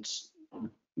 and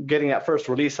getting that first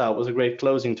release out was a great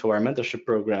closing to our mentorship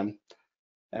program.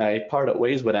 I parted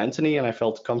ways with Anthony, and I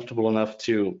felt comfortable enough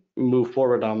to move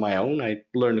forward on my own. I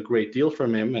learned a great deal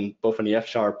from him, and both in the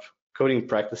FSharp coding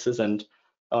practices and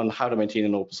on how to maintain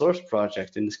an open source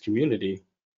project in this community.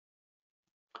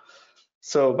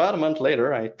 So about a month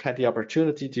later, I had the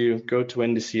opportunity to go to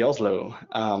NDC Oslo.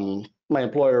 My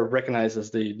employer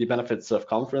recognizes the benefits of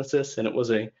conferences, and it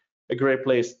was a great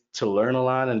place to learn a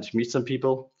lot and to meet some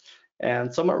people.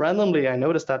 And somewhat randomly, I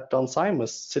noticed that Don Syme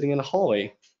was sitting in the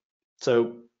hallway.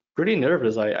 So pretty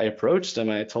nervous, I approached him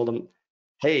and I told him,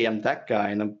 hey, I'm that guy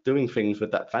and I'm doing things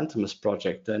with that Fantomas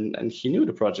project. And he knew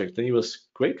the project and he was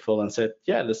grateful and said,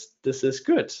 yeah, this is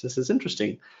good. This is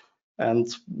interesting. And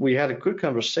we had a good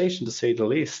conversation, to say the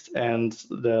least. And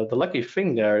the lucky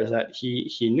thing there is that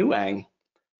he knew Ang.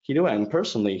 He knew Ang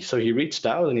personally. So he reached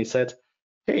out and he said,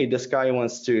 hey, this guy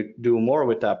wants to do more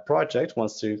with that project,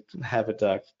 wants to have it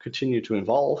continue to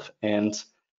evolve. And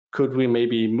could we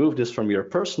maybe move this from your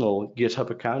personal GitHub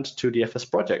account to the FS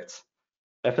project?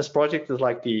 FS project is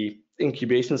like the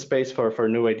incubation space for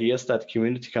new ideas that the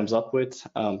community comes up with.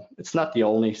 It's not the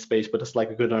only space, but it's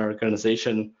like a good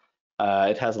organization.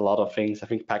 It has a lot of things. I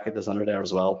think Packet is under there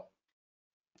as well.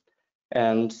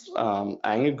 And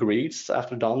Ang agreed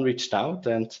after Don reached out,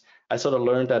 and I sort of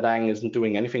learned that Ang isn't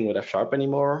doing anything with FSharp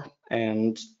anymore.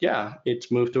 And yeah, it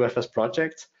moved to FS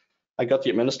project. I got the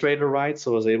administrator right,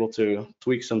 so I was able to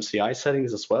tweak some CI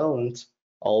settings as well, and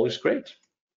all was great.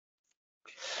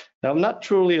 Now, I'm not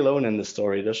truly alone in this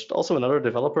story. There's also another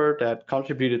developer that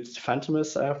contributed to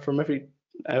Fantomas from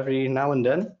every now and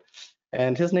then,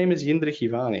 and his name is Jindrik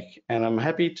Ivanik, and I'm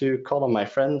happy to call on my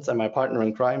friends and my partner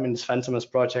in crime in this Fantomas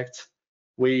project.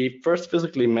 We first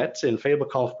physically met in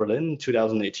FableConf Berlin in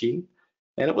 2018,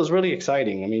 and it was really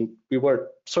exciting. I mean, we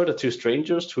were sort of two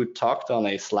strangers who talked on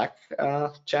a Slack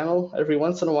channel every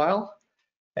once in a while,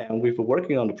 and we've been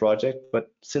working on the project,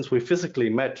 but since we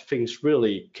physically met, things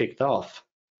really kicked off.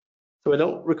 So I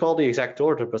don't recall the exact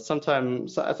order, but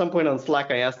at some point on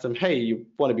Slack, I asked him, hey, you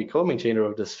want to be co-maintainer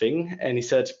of this thing? And he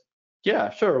said, yeah,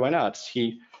 sure, why not?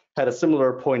 He had a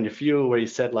similar point of view where he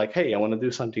said like, hey, I want to do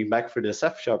something back for this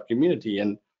FSharp community,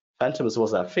 and Fantomas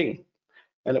was that thing.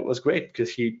 And it was great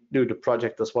because he knew the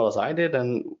project as well as I did,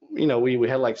 and we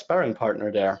had like sparring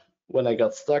partner there. When I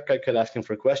got stuck, I could ask him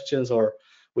for questions, or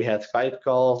we had Skype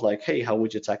calls like, hey, how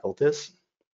would you tackle this?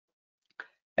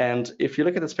 And if you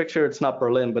look at this picture, it's not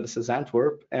Berlin, but this is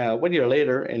Antwerp. 1 year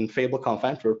later in FableConf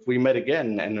Antwerp, we met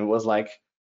again, and it was like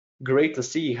great to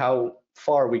see how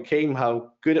far we came,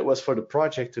 how good it was for the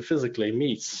project to physically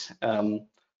meet.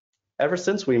 Ever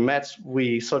since we met,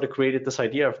 we sort of created this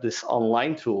idea of this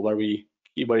online tool where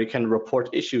you can report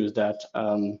issues that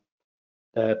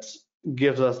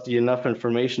gives us enough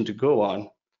information to go on.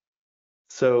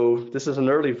 So this is an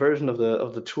early version of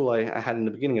the tool I had in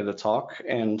the beginning of the talk,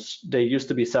 and they used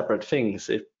to be separate things.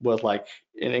 It was like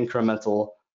an incremental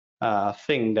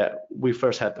thing that we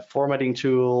first had the formatting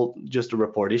tool just to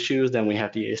report issues, then we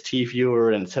had the AST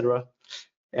viewer, etc.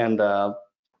 And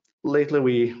lately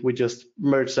we just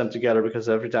merged them together because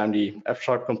every time the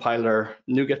FSharp compiler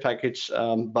NuGet package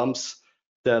bumps,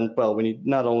 then well,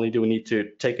 not only do we need to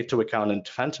take it to account in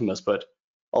Fantomas, but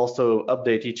also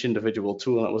update each individual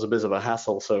tool, and it was a bit of a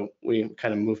hassle, so we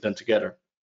kind of moved them together.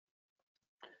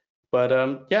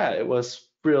 But yeah, it was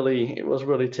really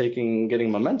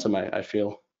getting momentum, I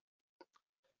feel.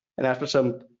 And after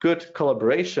some good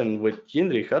collaboration with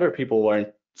Jindrik, other people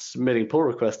weren't submitting pull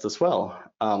requests as well.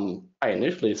 I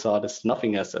initially saw this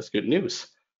nothing as good news.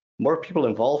 More people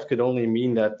involved could only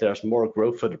mean that there's more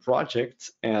growth for the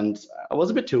project, and I was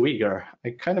a bit too eager. I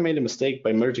kind of made a mistake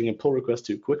by merging a pull request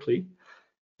too quickly.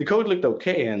 The code looked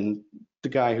okay, and the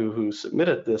guy who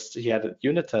submitted this, he had a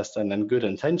unit test and good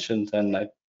intentions, and I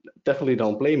definitely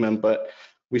don't blame him, but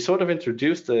we sort of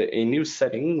introduced a new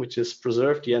setting, which is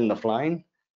preserve the end of line.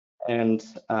 And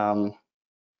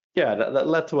yeah, that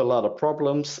led to a lot of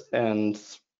problems, and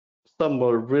some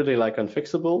were really like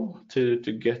unfixable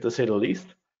to say the least.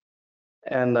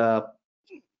 And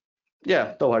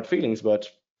yeah, no hard feelings, but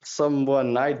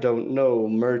someone I don't know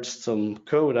merged some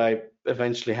code I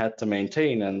eventually had to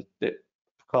maintain, and it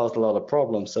caused a lot of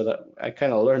problems. So that I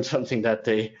kind of learned something that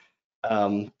day,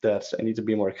 that I need to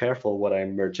be more careful what I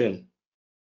merge in.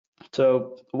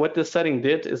 So what this setting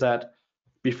did is that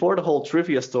before the whole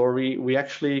trivia story, we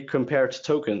actually compared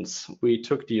tokens. We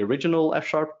took the original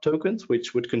FSharp tokens,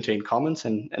 which would contain comments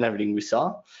and everything we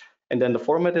saw, and then the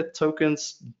formatted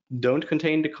tokens don't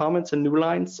contain the comments and new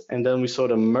lines, and then we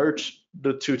sort of merge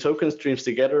the two token streams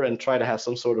together and try to have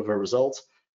some sort of a result.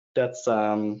 That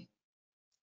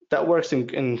works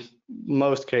in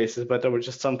most cases, but there were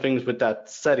just some things with that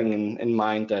setting in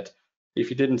mind that if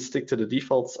you didn't stick to the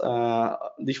default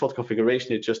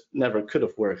configuration, it just never could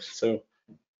have worked. So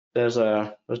there's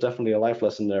definitely a life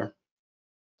lesson there,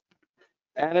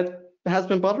 and it has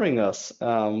been bothering us.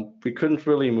 We couldn't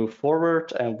really move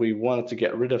forward, and we wanted to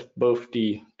get rid of both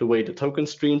the way the token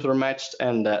streams were matched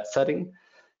and that setting.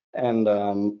 And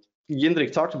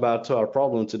Jindrik talked about our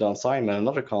problem to Don Simon at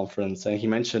another conference, and he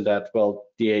mentioned that, well,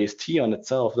 the AST on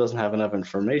itself doesn't have enough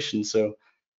information. So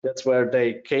that's where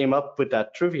they came up with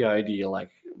that trivia idea,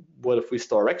 like, what if we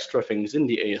store extra things in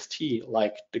the AST,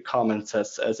 like the comments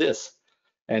as is,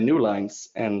 and new lines?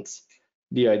 And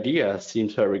the idea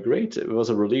seemed very great. It was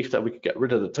a relief that we could get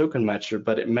rid of the token matcher,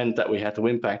 but it meant that we had to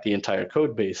impact the entire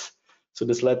code base. So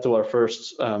this led to our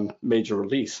first major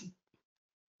release,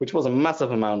 which was a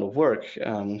massive amount of work,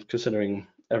 considering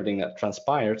everything that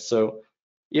transpired. So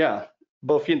yeah,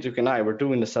 both Jindrik and I were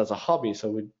doing this as a hobby,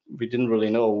 so we didn't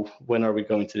really know when are we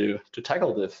going to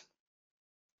tackle this.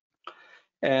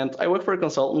 And I work for a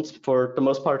consultant. For the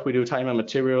most part, we do time and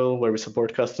material, where we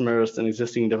support customers and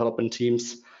existing development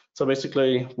teams. So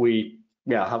basically, we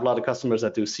have a lot of customers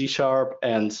that do C#,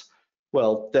 and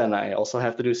well, then I also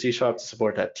have to do C# to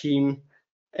support that team.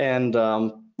 And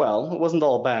well, it wasn't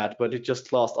all bad, but it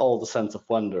just lost all the sense of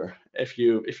wonder. If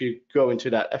you go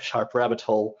into that FSharp rabbit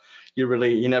hole,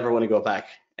 you never want to go back.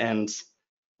 And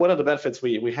one of the benefits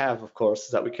we have, of course,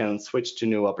 is that we can switch to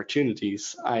new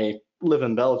opportunities. I live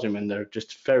in Belgium, and there are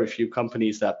just very few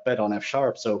companies that bet on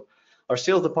FSharp. So our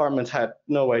sales department had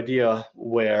no idea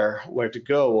where to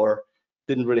go, or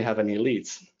didn't really have any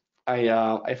leads.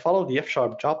 I follow the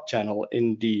FSharp job channel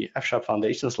in the FSharp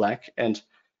Foundation Slack, and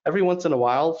every once in a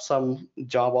while, some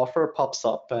job offer pops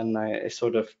up, and I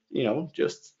sort of,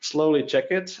 just slowly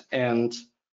check it. And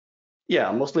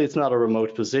yeah, mostly it's not a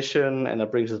remote position, and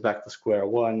it brings us back to square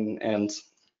one. And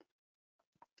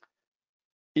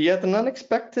yet an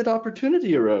unexpected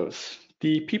opportunity arose.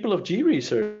 The people of G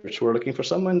Research were looking for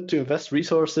someone to invest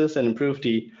resources and improve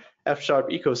the FSharp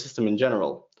ecosystem in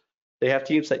general. They have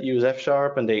teams that use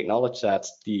FSharp, and they acknowledge that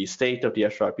the state of the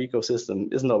FSharp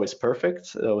ecosystem isn't always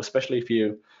perfect, especially if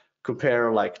you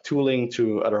compare like tooling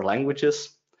to other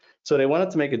languages. So they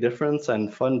wanted to make a difference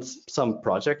and fund some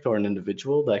project or an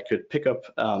individual that could pick up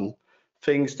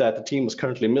things that the team was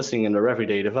currently missing in their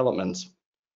everyday development.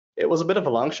 It was a bit of a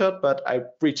long shot, but I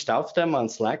reached out to them on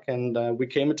Slack, and we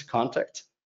came into contact.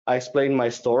 I explained my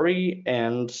story,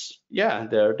 and yeah,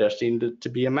 there seemed to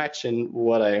be a match in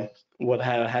what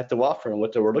I had to offer and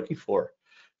what they were looking for,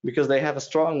 because they have a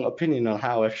strong opinion on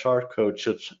how FSharp code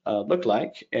should look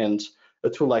like, and a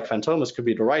tool like Fantomas could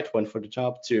be the right one for the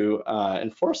job to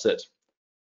enforce it.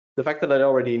 The fact that I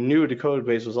already knew the code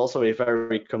base was also a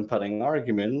very compelling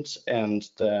argument, and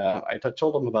I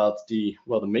told them about the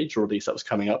major release that was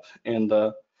coming up, and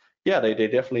yeah, they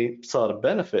definitely saw the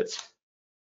benefits.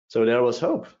 So there was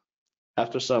hope.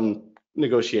 After some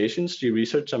negotiations, G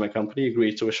Research and my company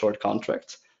agreed to a short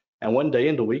contract, and one day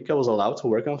in the week I was allowed to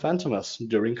work on Fantomas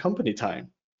during company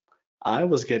time. I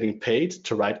was getting paid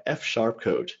to write FSharp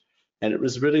code, and it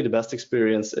was really the best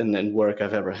experience in work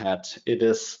I've ever had. It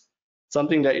is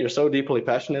something that you're so deeply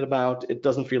passionate about, it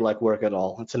doesn't feel like work at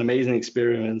all. It's an amazing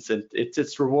experience, and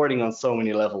it's rewarding on so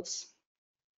many levels.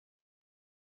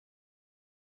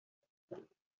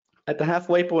 At the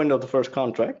halfway point of the first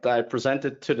contract, I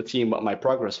presented to the team what my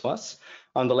progress was.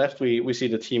 On the left, we see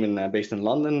the team based in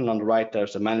London, and on the right,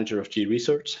 there's the manager of G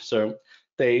Research. So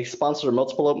they sponsor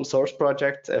multiple open source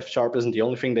projects. FSharp isn't the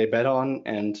only thing they bet on,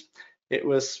 and it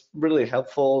was really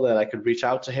helpful that I could reach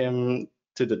out to him,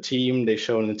 to the team. They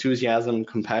showed enthusiasm,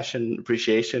 compassion,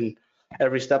 appreciation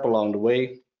every step along the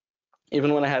way.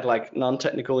 Even when I had like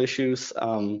non-technical issues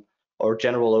or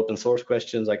general open source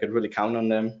questions, I could really count on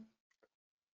them.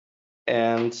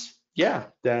 And yeah,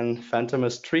 then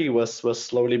Fantomas 3 was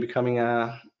slowly becoming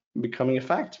a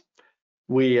fact.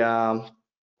 We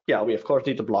yeah, we of course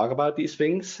need to blog about these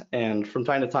things, and from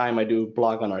time to time I do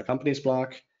blog on our company's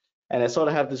blog, and I sort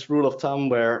of have this rule of thumb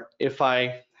where if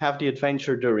I have the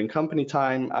adventure during company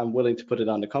time, I'm willing to put it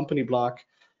on the company blog.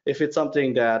 If it's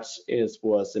something that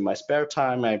was in my spare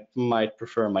time, I might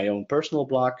prefer my own personal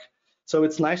blog. So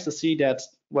it's nice to see that,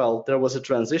 well, there was a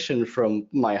transition from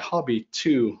my hobby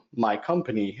to my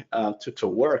company, to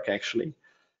work actually.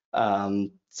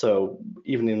 So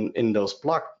even in those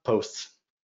blog posts,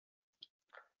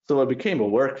 so it became a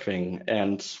work thing,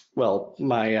 and well,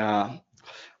 my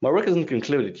work isn't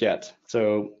concluded yet.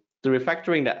 So the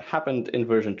refactoring that happened in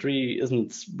version 3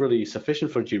 isn't really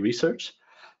sufficient for G research.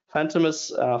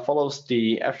 Fantomas follows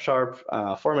the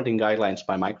FSharp formatting guidelines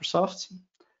by Microsoft.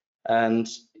 And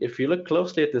if you look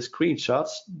closely at the screenshots,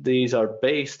 these are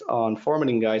based on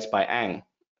formatting guides by Ang.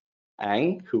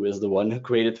 Ang, who is the one who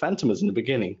created Fantomas in the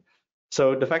beginning.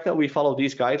 So the fact that we follow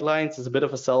these guidelines is a bit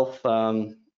of a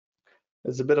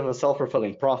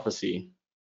self-fulfilling prophecy.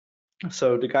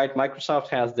 So the guide Microsoft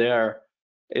has there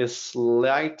is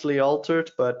slightly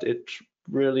altered, but it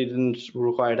really didn't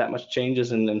require that much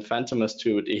changes in Fantomas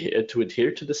to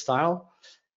adhere to the style.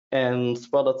 And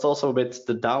well, that's also a bit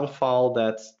the downfall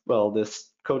that, well, this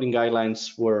coding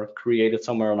guidelines were created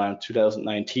somewhere around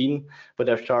 2019, but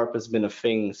FSharp has been a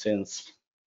thing since,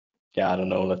 yeah, I don't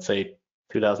know, let's say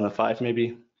 2005,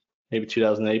 maybe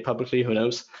 2008 publicly, who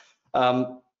knows.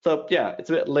 So yeah, it's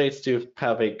a bit late to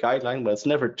have a guideline, but it's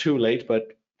never too late.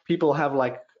 But people have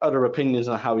like other opinions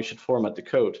on how we should format the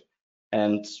code.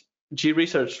 And G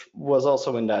Research was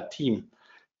also in that team.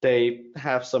 They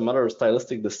have some other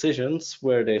stylistic decisions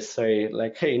where they say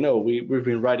like, hey, no, we've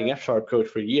been writing FSharp code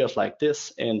for years like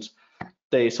this, and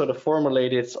they sort of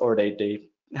formulate it, or they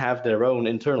have their own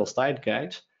internal style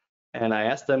guide. And I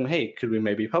asked them, hey, could we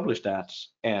maybe publish that?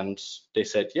 And they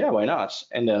said, yeah, why not?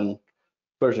 And then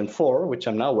version 4, which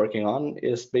I'm now working on,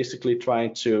 is basically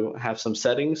trying to have some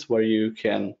settings where you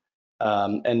can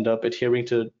end up adhering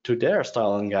to their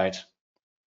style and guide.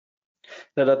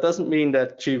 Now, that doesn't mean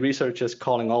that G Research is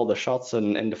calling all the shots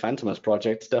in the Fantomas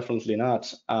project, definitely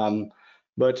not.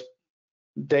 But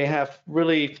they have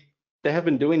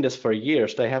been doing this for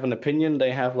years. They have an opinion,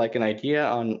 they have like an idea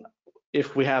on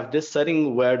if we have this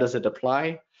setting, where does it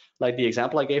apply? Like the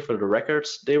example I gave for the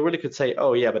records, they really could say,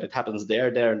 oh yeah, but it happens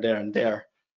there, there, and there, and there.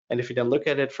 And if you then look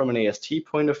at it from an AST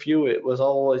point of view, it was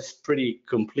always pretty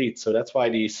complete. So that's why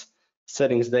these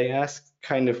settings they asked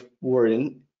kind of were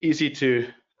easy to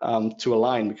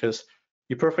align, because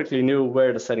you perfectly knew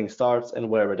where the setting starts and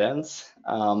where it ends.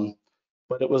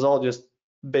 But it was all just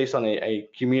based on a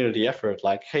community effort.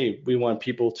 Like, hey, we want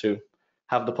people to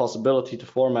have the possibility to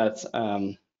format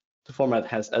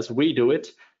as we do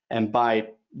it, and by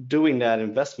doing that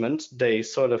investment, they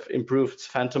sort of improved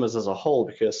Fantomas as a whole,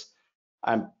 because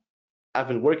I've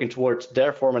been working towards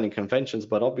their formatting conventions,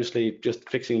 but obviously just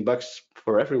fixing bugs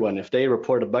for everyone. If they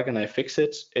report a bug and I fix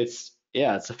it, it's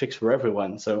a fix for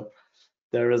everyone. So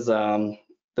there's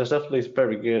definitely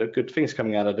very good things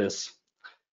coming out of this.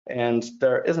 And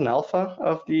there is an alpha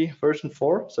of the version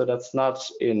 4, so that's not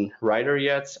in Rider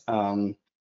yet,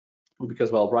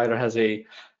 because well, Rider has a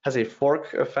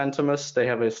fork of Fantomas. They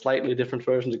have a slightly different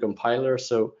version of the compiler,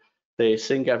 so they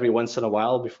sync every once in a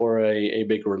while before a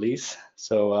big release.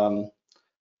 So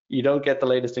you don't get the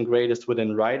latest and greatest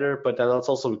within Rider, but that's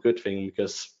also a good thing,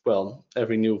 because well,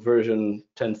 every new version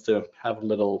tends to have a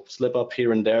little slip up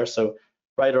here and there. So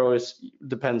Rider always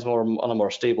depends more on a more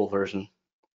stable version.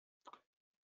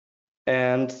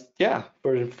 And yeah,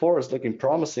 version 4 is looking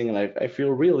promising, and I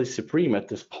feel really supreme at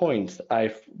this point.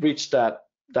 I've reached that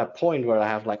point where I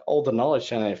have like all the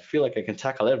knowledge, and I feel like I can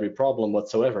tackle every problem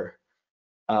whatsoever.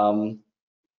 And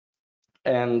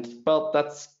well,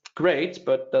 that's great,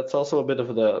 but that's also a bit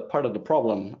of the part of the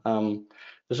problem.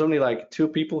 There's only like 2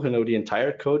 people who know the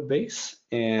entire code base,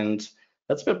 and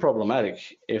that's a bit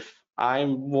problematic. If I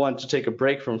want to take a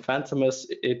break from Fantomas,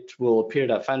 it will appear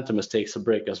that Fantomas takes a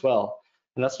break as well.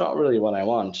 And that's not really what I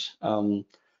want.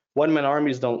 One-man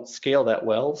armies don't scale that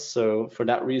well, so for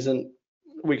that reason,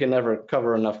 we can never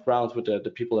cover enough ground with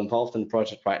the people involved in the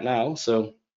project right now.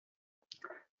 So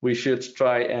we should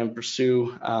try and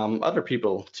pursue other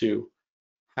people to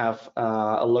have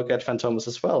a look at Fantomas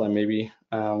as well, and maybe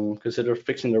consider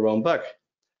fixing their own bug.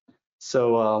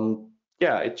 So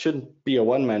yeah, it shouldn't be a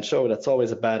one-man show. That's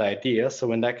always a bad idea.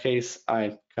 So in that case,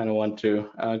 I kind of want to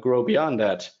grow beyond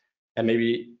that and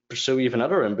maybe pursue even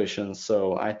other ambitions.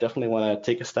 So I definitely want to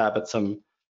take a stab at some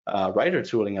writer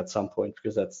tooling at some point,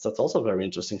 because that's also very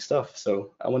interesting stuff.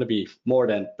 So I want to be more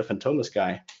than the Fantomas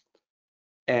guy.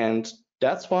 And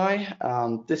that's why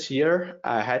this year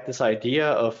I had this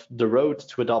idea of the road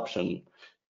to adoption.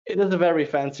 It is a very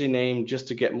fancy name just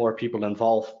to get more people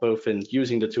involved, both in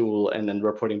using the tool and then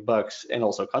reporting bugs and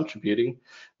also contributing.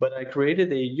 But I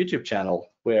created a YouTube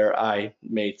channel where I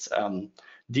made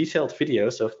detailed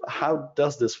videos of how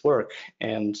does this work.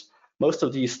 And most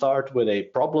of these start with a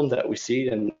problem that we see.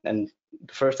 And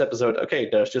the first episode, okay,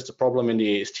 there's just a problem in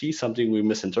the AST, something we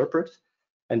misinterpret.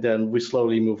 And then we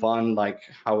slowly move on, like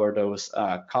how are those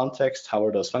contexts, how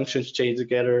are those functions chained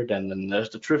together? Then there's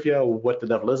the trivia, what the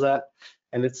devil is that?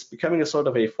 And it's becoming a sort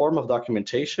of a form of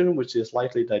documentation, which is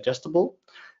lightly digestible.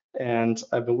 And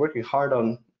I've been working hard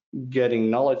on getting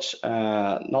knowledge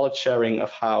sharing of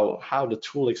how the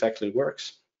tool exactly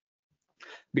works.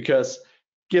 Because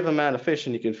give a man a fish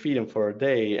and you can feed him for a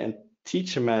day, and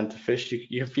teach a man to fish,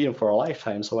 you can feed him for a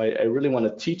lifetime. So I really want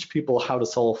to teach people how to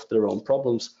solve their own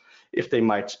problems if they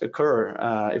might occur,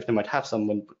 if they might have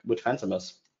someone with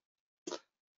Fantomas.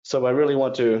 So I really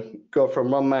want to go from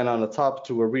one man on the top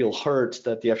to a real herd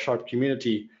that the FSharp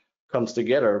community comes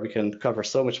together. We can cover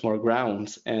so much more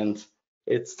ground, and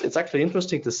it's actually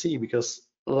interesting to see, because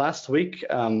last week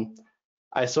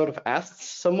I sort of asked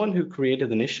someone who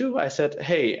created an issue. I said,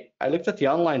 hey, I looked at the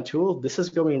online tool. This is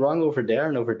going wrong over there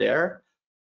and over there.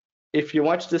 If you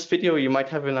watch this video, you might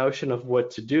have a notion of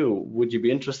what to do. Would you be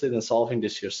interested in solving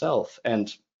this yourself?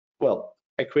 And well,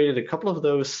 I created a couple of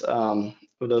those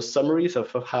summaries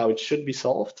of how it should be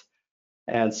solved.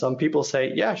 And some people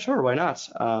say, yeah, sure, why not?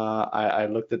 I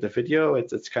looked at the video.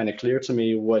 It's kind of clear to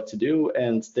me what to do.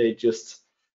 And they just,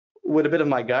 with a bit of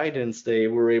my guidance, they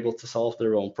were able to solve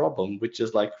their own problem, which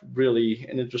is like really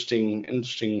an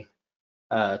interesting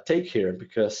take here,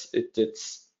 because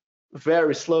it's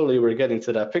very slowly we're getting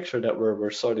to that picture that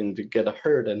we're starting to get a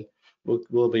herd, and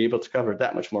we'll be able to cover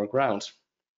that much more ground.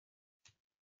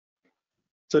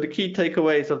 So the key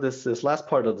takeaways of this last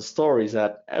part of the story is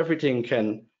that everything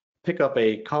can pick up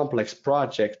a complex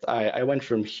project. I went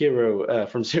from zero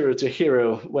to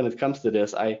hero when it comes to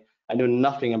this. I knew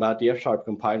nothing about the FSharp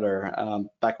compiler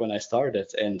back when I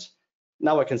started, and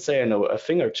now I can say I know a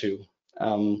thing or two.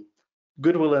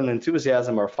 Goodwill and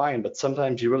enthusiasm are fine, but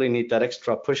sometimes you really need that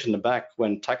extra push in the back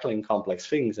when tackling complex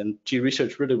things, and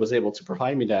G-Research really was able to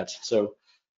provide me that. So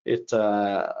it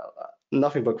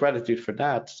nothing but gratitude for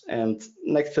that. And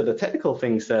next to the technical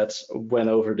things that went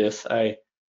over this, I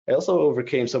also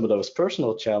overcame some of those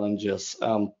personal challenges.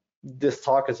 This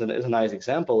talk is a nice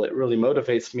example. It really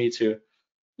motivates me to,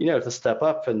 to step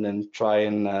up and then try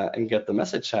and get the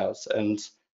message out. And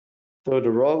though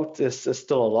the road is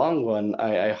still a long one,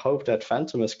 I hope that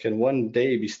Fantomas can one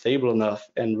day be stable enough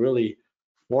and really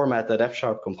format that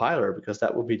FSharp compiler, because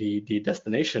that will be the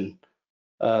destination,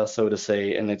 so to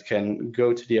say, and it can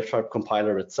go to the FSharp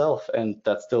compiler itself, and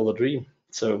that's still the dream.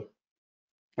 So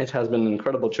it has been an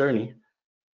incredible journey.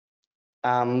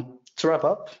 To wrap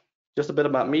up, just a bit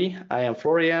about me. I am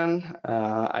Florian.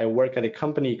 I work at a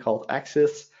company called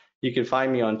Axis. You can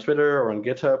find me on Twitter or on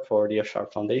GitHub or the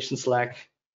FSharp Foundation Slack.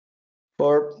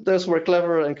 For those who are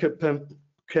clever and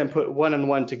can put one and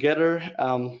one together,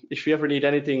 if you ever need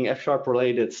anything FSharp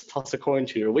related, toss a coin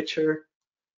to your Witcher.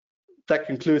 That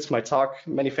concludes my talk.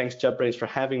 Many thanks, JetBrains, for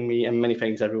having me, and many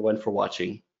thanks, everyone, for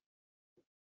watching.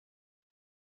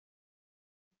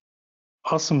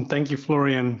 Awesome. Thank you,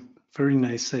 Florian. Very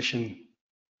nice session.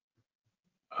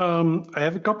 I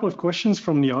have a couple of questions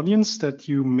from the audience that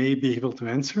you may be able to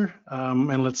answer.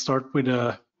 And let's start with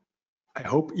a, I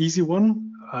hope, easy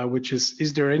one, which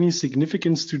is there any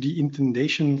significance to the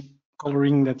indentation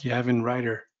coloring that you have in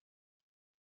Rider?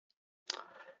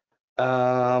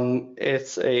 It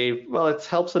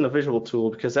helps in a visual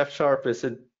tool, because FSharp is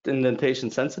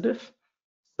indentation sensitive.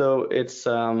 So it's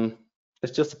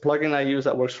just a plugin I use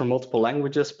that works for multiple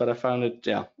languages, but I found it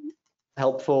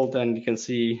helpful. Then you can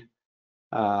see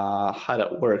how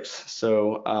that works.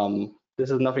 So this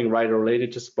is nothing Rider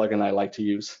related, just a plugin I like to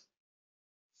use.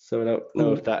 So I don't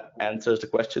know if that answers the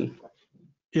question.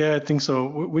 Yeah, I think so.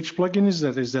 Which plugin is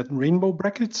that? Is that Rainbow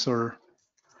Brackets or?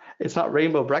 It's not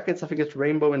Rainbow Brackets. I think it's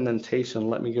Rainbow Indentation.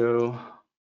 Let me go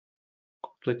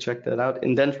quickly check that out.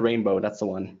 Indent Rainbow, that's the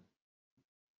one.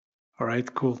 All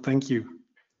right, cool. Thank you.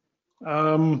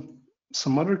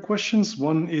 Some other questions.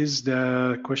 One is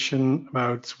the question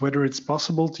about whether it's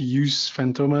possible to use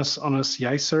Fantomas on a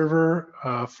CI server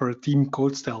for a team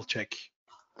code style check.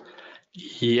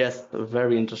 Yes, a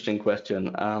very interesting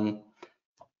question. I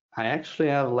actually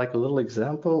have like a little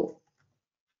example.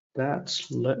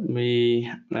 Let me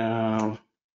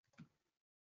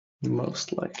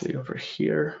most likely over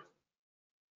here.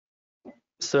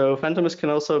 So Fantomas can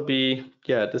also be,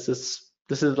 this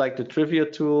this is like the trivia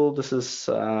tool. This is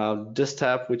this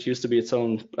tab, which used to be its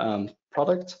own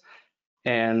product.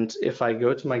 And if I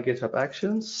go to my GitHub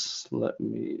Actions, let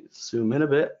me zoom in a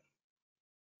bit.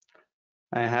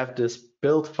 I have this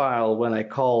build file when I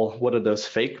call what are those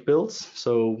fake builds.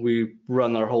 So we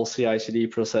run our whole CI/CD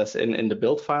process in the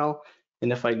build file.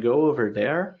 And if I go over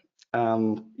there,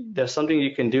 there's something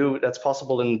you can do that's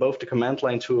possible in both the command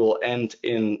line tool and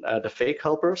in the fake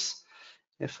helpers.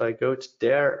 If I go to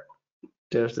there,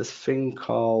 there's this thing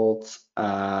called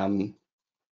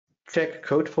check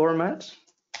code format,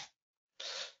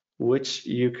 which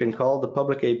you can call the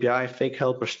public API fake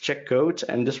helpers check code,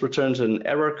 and this returns an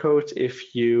error code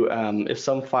if you if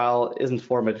some file isn't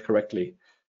formatted correctly.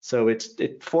 So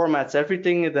it formats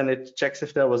everything, and then it checks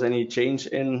if there was any change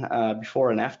in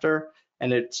before and after,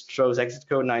 and it throws exit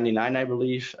code 99, I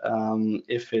believe,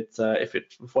 if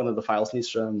one of the files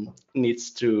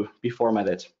needs to be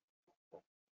formatted.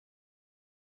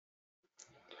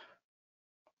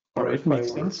 All right,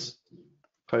 makes sense.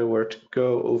 If I were to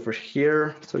go over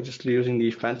here, so just using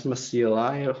the Fantomas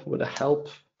CLI with a help,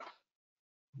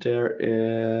 there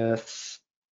is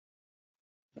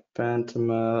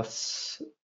Fantomas.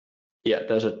 Yeah,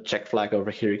 there's a check flag over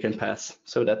here you can pass.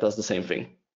 So that does the same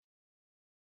thing.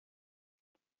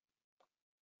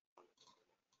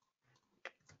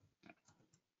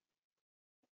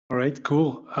 All right,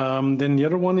 cool. Then the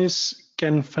other one is,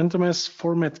 can Fantomas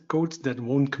format code that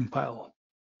won't compile?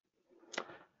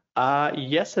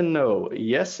 Yes and no.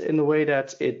 Yes, in the way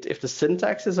that if the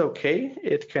syntax is okay,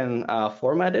 it can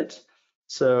format it.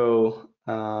 So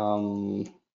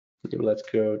let's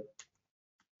go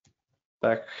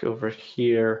back over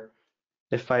here.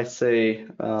 If I say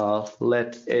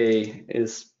let A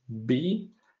is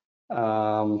B,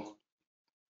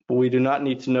 we do not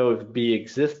need to know if B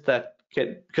exists.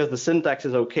 Because the syntax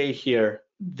is okay here,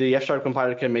 the FSharp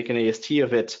compiler can make an AST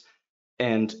of it,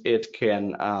 and it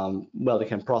can it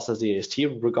can process the AST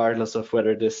regardless of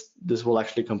whether this will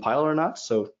actually compile or not.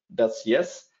 So that's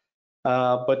yes.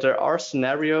 But there are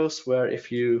scenarios where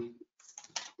if you,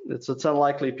 it's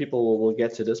unlikely people will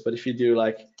get to this, but if you do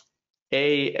like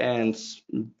A and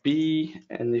B,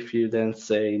 and if you then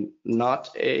say not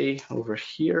A over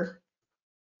here,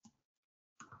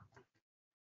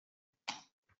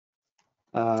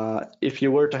 if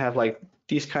you were to have like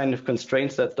these kind of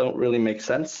constraints that don't really make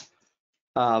sense,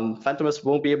 Fantomas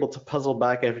won't be able to puzzle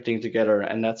back everything together,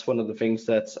 and that's one of the things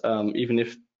that even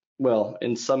if, well,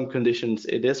 in some conditions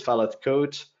it is valid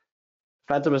code,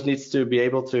 Fantomas needs to be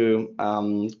able to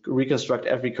reconstruct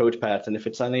every code path, and if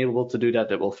it's unable to do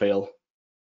that, it will fail.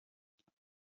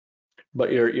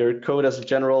 But your code as a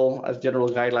general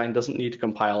guideline doesn't need to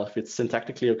compile. If it's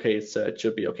syntactically okay, it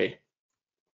should be okay.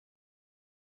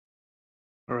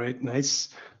 All right, nice.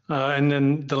 And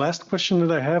then the last question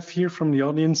that I have here from the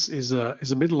audience is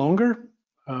a bit longer,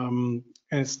 and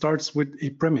it starts with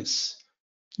a premise.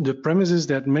 The premise is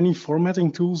that many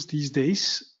formatting tools these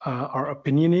days are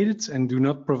opinionated and do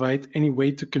not provide any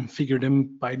way to configure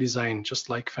them by design, just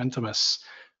like Fantomas.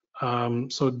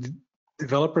 So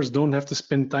developers don't have to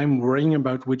spend time worrying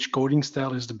about which coding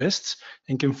style is the best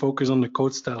and can focus on the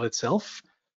code style itself.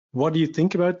 What do you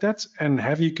think about that? And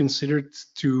have you considered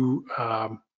to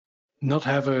not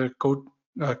have a code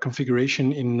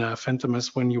configuration in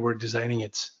Fantomas when you were designing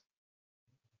it?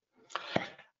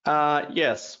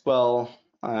 Yes, well,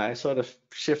 I sort of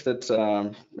shifted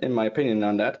in my opinion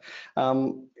on that.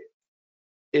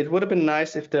 It would have been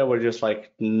nice if there were just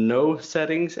like no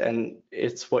settings and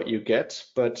it's what you get,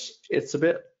 but it's a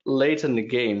bit late in the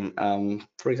game.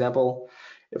 For example,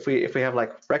 if we have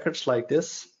like records like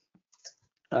this,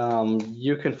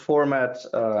 you can format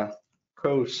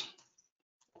code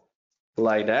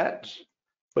like that,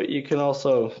 but you can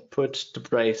also put the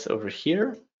brace over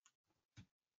here,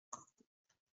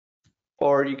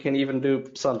 or you can even do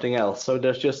something else. So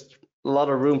there's just a lot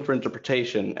of room for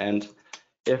interpretation. And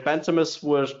if Fantomas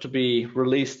was to be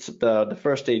released, the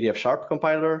first day the FSharp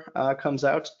compiler comes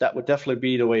out, that would definitely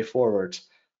be the way forward.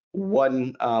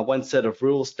 One set of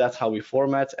rules, that's how we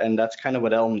format, and that's kind of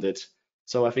what Elm did.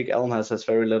 So I think Elm has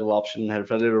very little option and has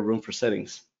very little room for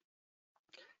settings.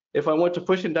 If I want to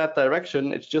push in that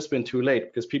direction, it's just been too late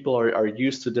because people are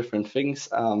used to different things.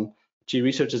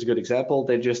 G-Research is a good example.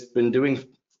 They've just been doing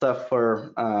stuff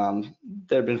for,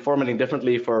 they've been formatting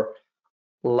differently for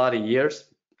a lot of years.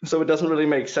 So it doesn't really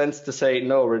make sense to say,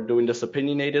 no, we're doing this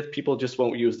opinionated. People just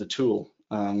won't use the tool.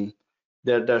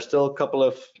 There's still a couple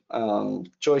of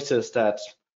choices that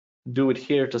do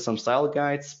adhere to some style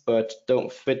guides, but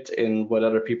don't fit in what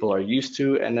other people are used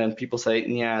to. And then people say,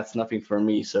 yeah, it's nothing for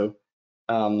me. So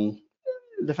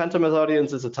the Fantomas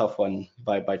audience is a tough one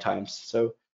by times.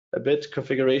 So a bit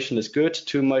configuration is good,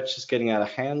 too much is getting out of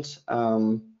hand.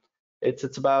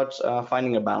 It's about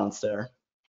finding a balance there.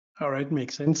 All right,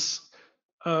 makes sense.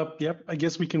 Yep, I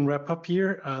guess we can wrap up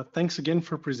here. Thanks again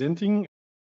for presenting.